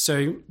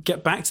 So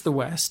get back to the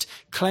West,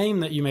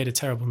 claim that you made a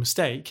terrible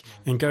mistake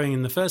in going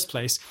in the first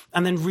place,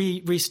 and then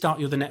restart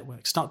your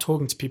network. Start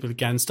talking to people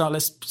again.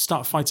 Let's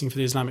start fighting for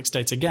the Islamic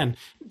State again.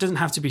 It doesn't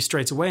have to be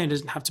straight away, and it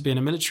doesn't have to be in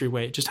a military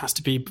way. It just has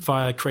to be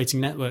via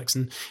creating networks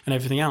and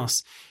everything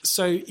else.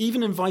 So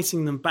even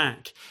inviting them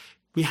back,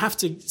 we have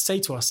to say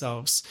to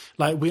ourselves,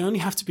 we only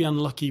have to be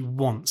unlucky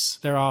once.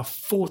 There are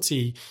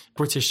 40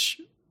 British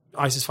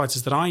ISIS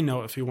fighters that I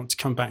know of who want to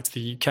come back to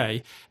the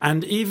UK.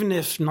 And even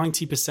if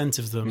 90%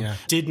 of them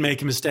did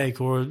make a mistake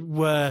or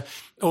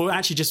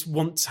actually just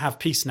want to have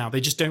peace now,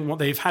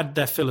 they've had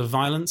their fill of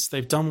violence.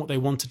 They've done what they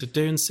wanted to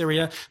do in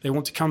Syria. They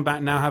want to come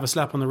back now, have a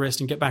slap on the wrist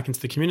and get back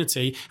into the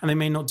community, and they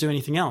may not do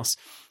anything else.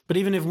 But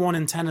even if 1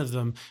 in 10 of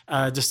them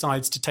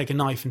decides to take a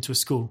knife into a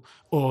school,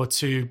 or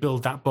to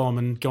build that bomb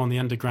and go on the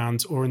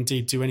underground, or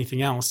indeed do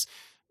anything else,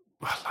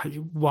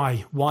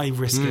 why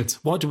risk it?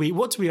 What do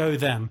we owe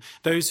them?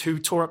 Those who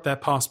tore up their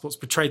passports,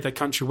 betrayed their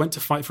country, went to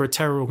fight for a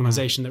terror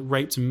organization that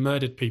raped and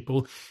murdered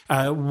people.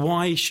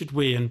 Why should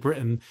we in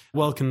Britain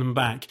welcome them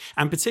back?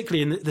 And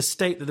particularly in the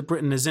state that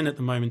Britain is in at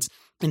the moment,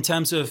 in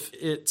terms of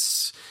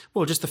just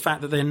the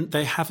fact that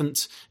they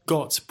haven't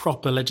got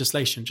proper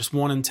legislation. Just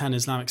 1 in 10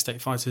 Islamic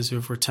State fighters who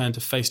have returned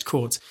have faced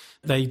court.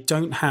 They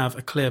don't have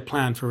a clear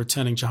plan for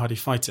returning jihadi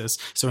fighters.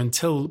 So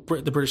until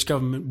the British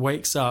government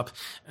wakes up,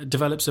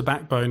 develops a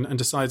backbone and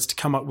decides to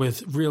come up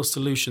with real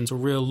solutions or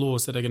real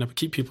laws that are going to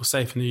keep people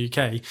safe in the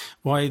UK,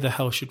 why the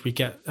hell should we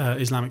get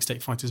Islamic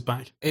State fighters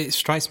back? It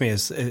strikes me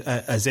as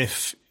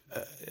if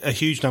a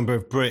huge number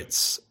of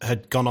Brits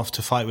had gone off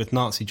to fight with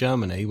Nazi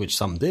Germany, which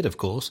some did, of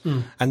course.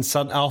 And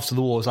after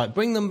the war, it was like,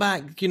 bring them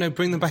back into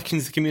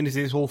the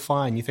community, it's all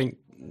fine. You think,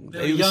 They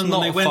were young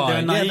when they went. They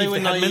were naive. Yeah, they were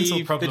naive. Had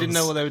mental problems. They didn't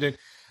know what they were doing.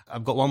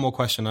 I've got one more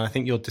question. And I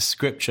think your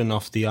description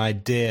of the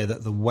idea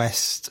that the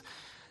West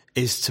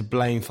is to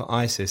blame for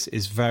ISIS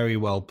is very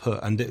well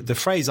put. And the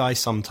phrase I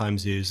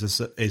sometimes use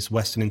is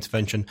Western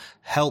intervention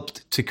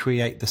helped to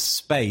create the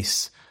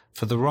space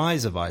for the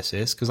rise of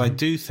ISIS, because I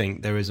do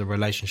think there is a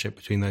relationship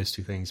between those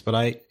two things. But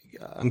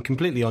I'm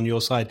completely on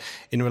your side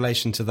in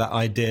relation to that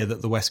idea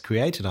that the West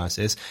created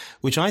ISIS,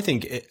 which I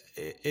think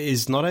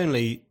is not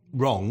only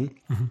wrong,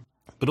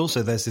 but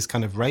also there's this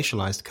kind of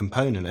racialized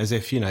component, as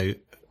if,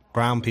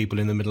 brown people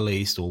in the Middle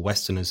East or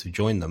Westerners who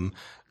join them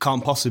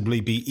can't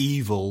possibly be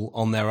evil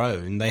on their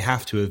own. They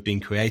have to have been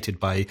created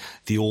by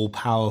the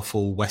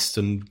all-powerful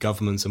Western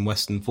governments and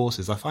Western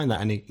forces. I find that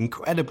an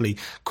incredibly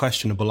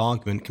questionable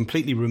argument,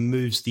 completely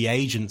removes the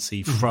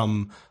agency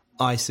from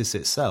ISIS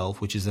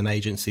itself, which is an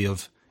agency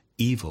of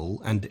evil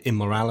and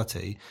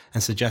immorality,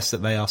 and suggests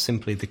that they are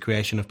simply the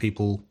creation of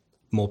people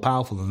more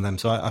powerful than them.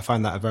 So I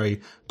find that a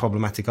very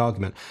problematic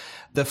argument.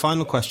 The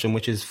final question,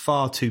 which is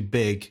far too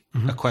big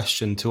a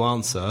question to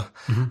answer,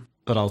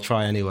 but I'll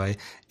try anyway,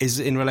 is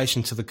in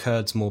relation to the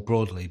Kurds more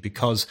broadly,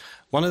 because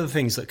one of the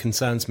things that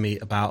concerns me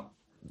about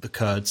the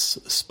Kurds,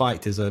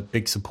 Spiked is a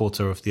big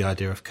supporter of the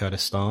idea of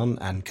Kurdistan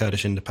and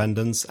Kurdish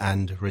independence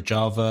and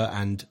Rojava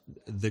and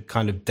the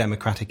kind of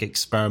democratic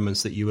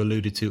experiments that you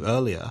alluded to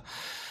earlier,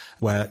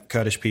 where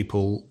Kurdish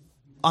people,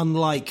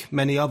 unlike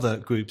many other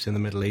groups in the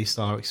Middle East,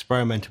 are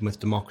experimenting with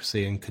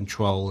democracy and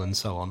control and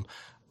so on.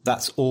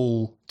 That's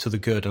all to the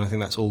good, and I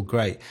think that's all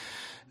great.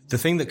 The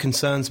thing that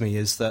concerns me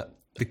is that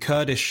the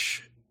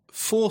Kurdish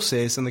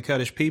forces and the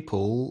Kurdish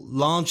people,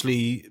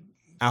 largely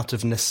out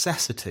of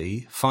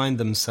necessity, find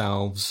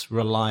themselves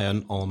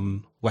reliant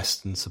on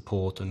Western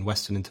support and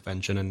Western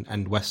intervention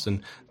and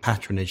Western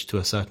patronage to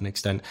a certain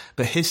extent.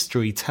 But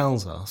history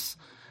tells us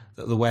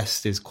that the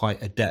West is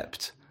quite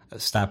adept at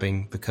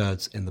stabbing the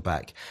Kurds in the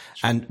back.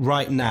 And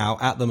right now,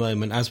 at the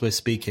moment, as we're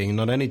speaking,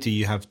 not only do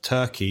you have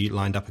Turkey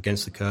lined up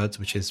against the Kurds,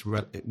 which is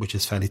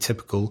fairly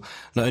typical,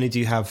 not only do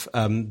you have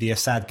the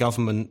Assad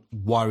government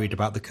worried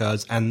about the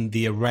Kurds and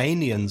the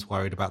Iranians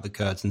worried about the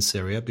Kurds in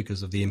Syria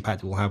because of the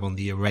impact it will have on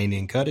the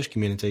Iranian Kurdish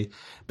community,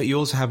 but you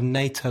also have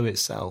NATO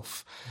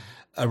itself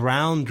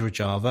around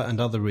Rojava and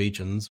other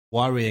regions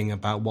worrying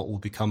about what will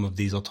become of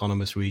these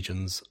autonomous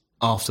regions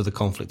after the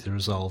conflict is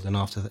resolved and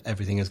after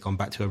everything has gone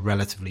back to a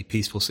relatively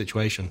peaceful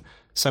situation.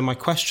 So my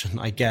question,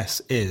 I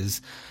guess, is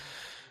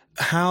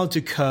how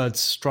do Kurds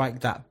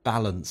strike that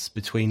balance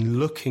between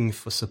looking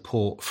for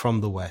support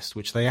from the West,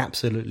 which they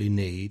absolutely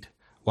need,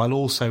 while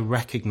also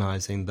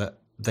recognizing that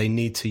they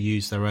need to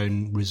use their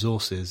own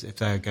resources if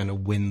they're going to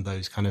win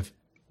those kind of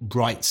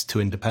rights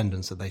to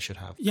independence that they should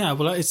have? Yeah,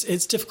 well,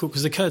 it's difficult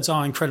because the Kurds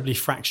are incredibly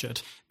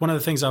fractured. One of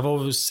the things I've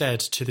always said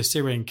to the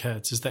Syrian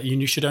Kurds is that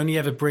you should only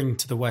ever bring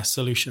to the West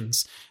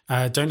solutions.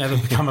 Don't ever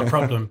become a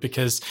problem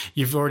because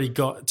you've already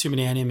got too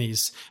many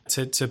enemies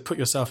to put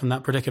yourself in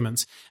that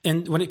predicament.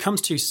 And when it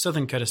comes to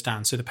southern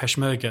Kurdistan, so the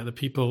Peshmerga, the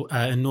people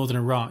in northern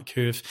Iraq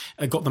who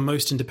have got the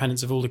most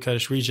independence of all the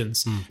Kurdish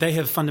regions, they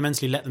have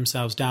fundamentally let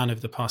themselves down over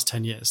the past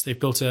 10 years. They've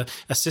built a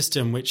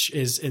system which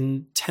is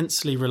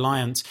intensely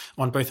reliant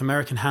on both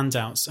American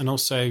handouts and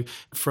also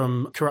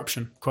from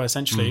corruption, quite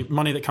essentially.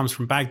 Money that comes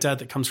from Baghdad,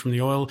 that comes from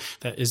the oil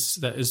that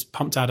is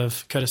pumped out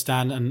of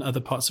Kurdistan and other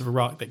parts of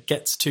Iraq that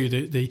gets to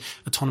the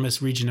autonomous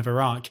region of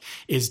Iraq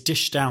is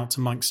dished out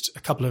amongst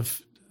a couple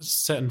of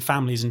certain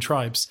families and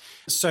tribes.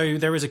 So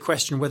there is a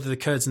question whether the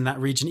Kurds in that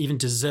region even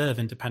deserve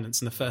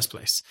independence in the first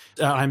place.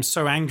 I'm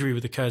so angry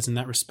with the Kurds in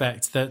that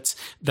respect that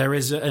there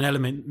is an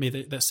element in me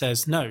that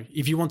says, no,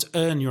 if you want to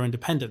earn your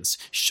independence,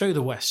 show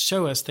the West,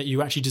 show us that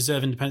you actually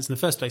deserve independence in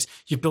the first place.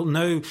 You've built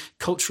no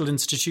cultural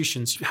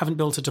institutions. You haven't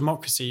built a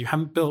democracy. You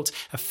haven't built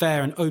a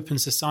fair and open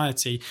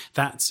society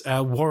that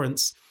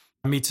warrants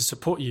me to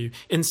support you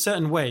in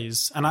certain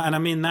ways. And I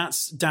mean,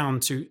 that's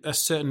down to a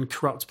certain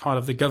corrupt part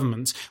of the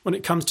government. When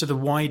it comes to the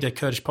wider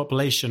Kurdish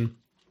population,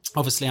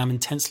 obviously I'm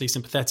intensely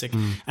sympathetic.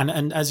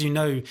 And as you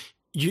know,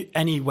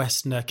 any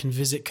Westerner can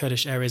visit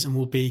Kurdish areas and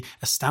will be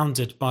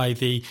astounded by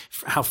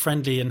how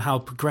friendly and how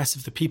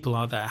progressive the people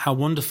are there, how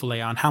wonderful they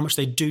are, and how much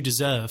they do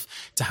deserve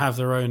to have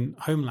their own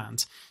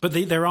homeland. But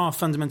there are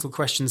fundamental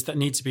questions that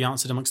need to be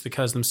answered amongst the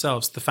Kurds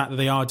themselves. The fact that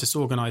they are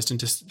disorganized and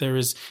there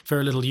is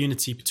very little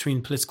unity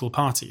between political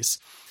parties.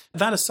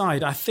 That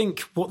aside, I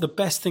think what the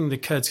best thing the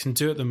Kurds can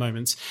do at the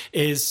moment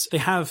is they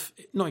have,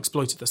 not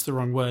exploited, that's the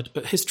wrong word,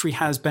 but history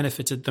has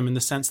benefited them in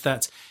the sense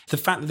that the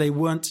fact that they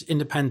weren't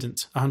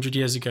independent 100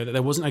 years ago, that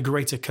there wasn't a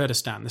greater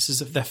Kurdistan.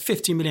 There are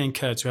 50 million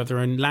Kurds who have their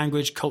own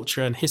language,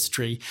 culture and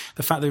history.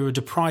 The fact they were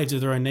deprived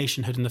of their own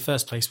nationhood in the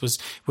first place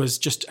was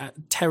just a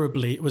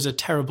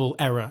terrible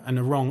error and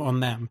a wrong on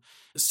them.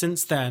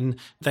 Since then,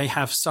 they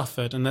have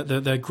suffered, and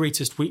their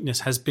greatest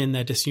weakness has been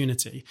their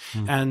disunity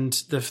and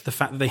the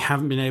fact that they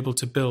haven't been able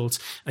to build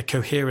a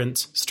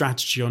coherent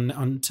strategy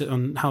on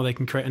how they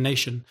can create a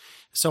nation.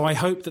 So I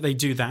hope that they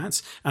do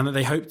that, and that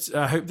I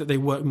hope that they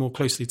work more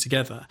closely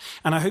together.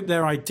 And I hope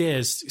their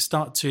ideas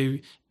start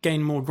to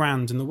gain more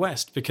ground in the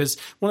West, because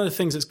one of the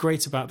things that's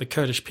great about the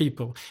Kurdish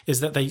people is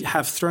that they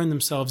have thrown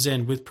themselves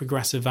in with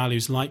progressive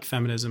values like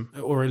feminism,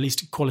 or at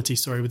least equality,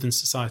 within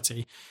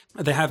society.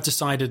 They have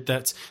decided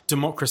that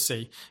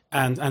democracy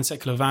and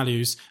secular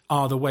values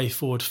are the way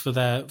forward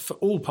for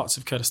all parts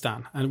of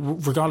Kurdistan,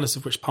 and regardless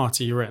of which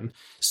party you're in.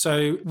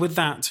 So with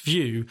that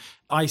view,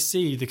 I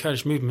see the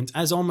Kurdish movement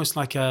as almost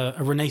like a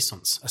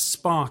renaissance, a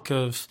spark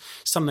of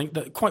something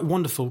that quite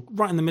wonderful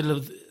right in the middle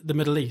of the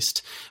Middle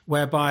East,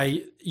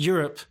 whereby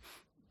Europe,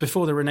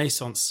 before the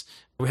Renaissance,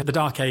 we had the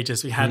Dark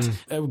Ages, we had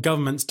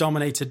governments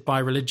dominated by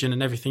religion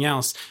and everything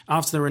else.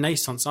 After the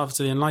Renaissance,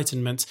 after the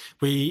Enlightenment,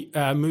 we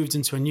moved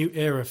into a new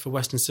era for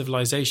Western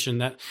civilization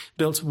that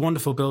built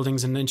wonderful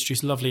buildings and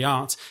introduced lovely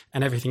art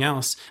and everything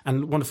else,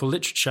 and wonderful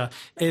literature.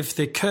 If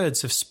the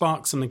Kurds have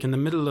sparked something in the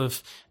middle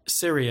of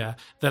Syria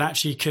that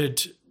actually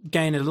could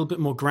gain a little bit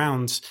more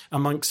ground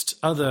amongst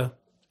other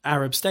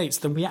Arab states,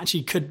 then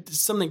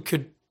something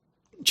could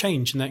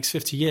change in the next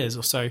 50 years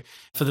or so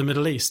for the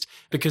Middle East.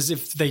 Because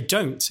if they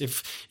don't,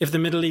 if the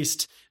Middle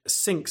East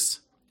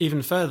sinks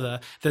even further,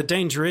 the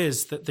danger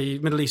is that the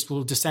Middle East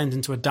will descend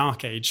into a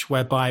dark age,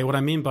 whereby what I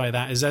mean by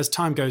that is as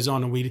time goes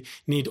on and we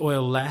need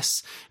oil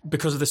less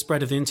because of the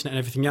spread of the internet and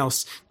everything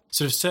else,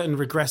 sort of certain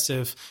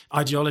regressive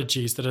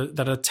ideologies that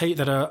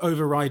are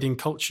overriding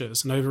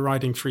cultures and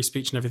overriding free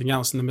speech and everything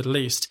else in the Middle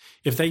East,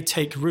 if they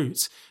take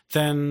root,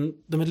 then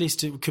the Middle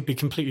East could be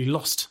completely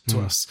lost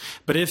to us.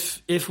 But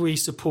if we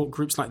support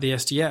groups like the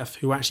SDF,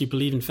 who actually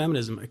believe in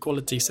feminism,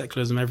 equality,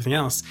 secularism, everything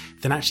else,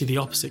 then actually the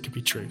opposite could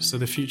be true. So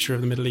the future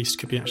of the Middle East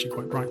could be actually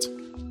quite bright.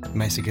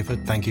 Mesa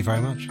Gifford, thank you very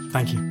much.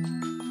 Thank you.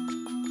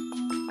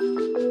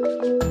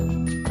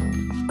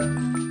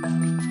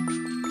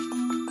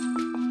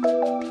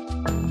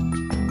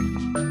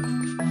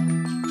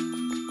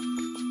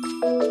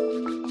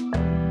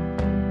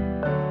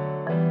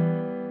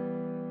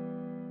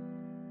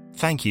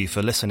 Thank you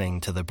for listening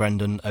to The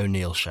Brendan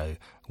O'Neill Show.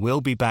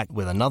 We'll be back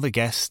with another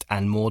guest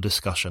and more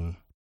discussion.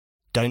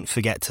 Don't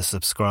forget to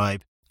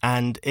subscribe,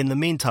 and in the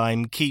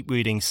meantime, keep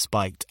reading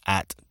Spiked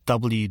at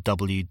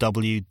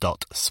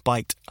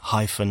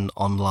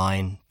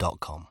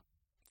www.spiked-online.com.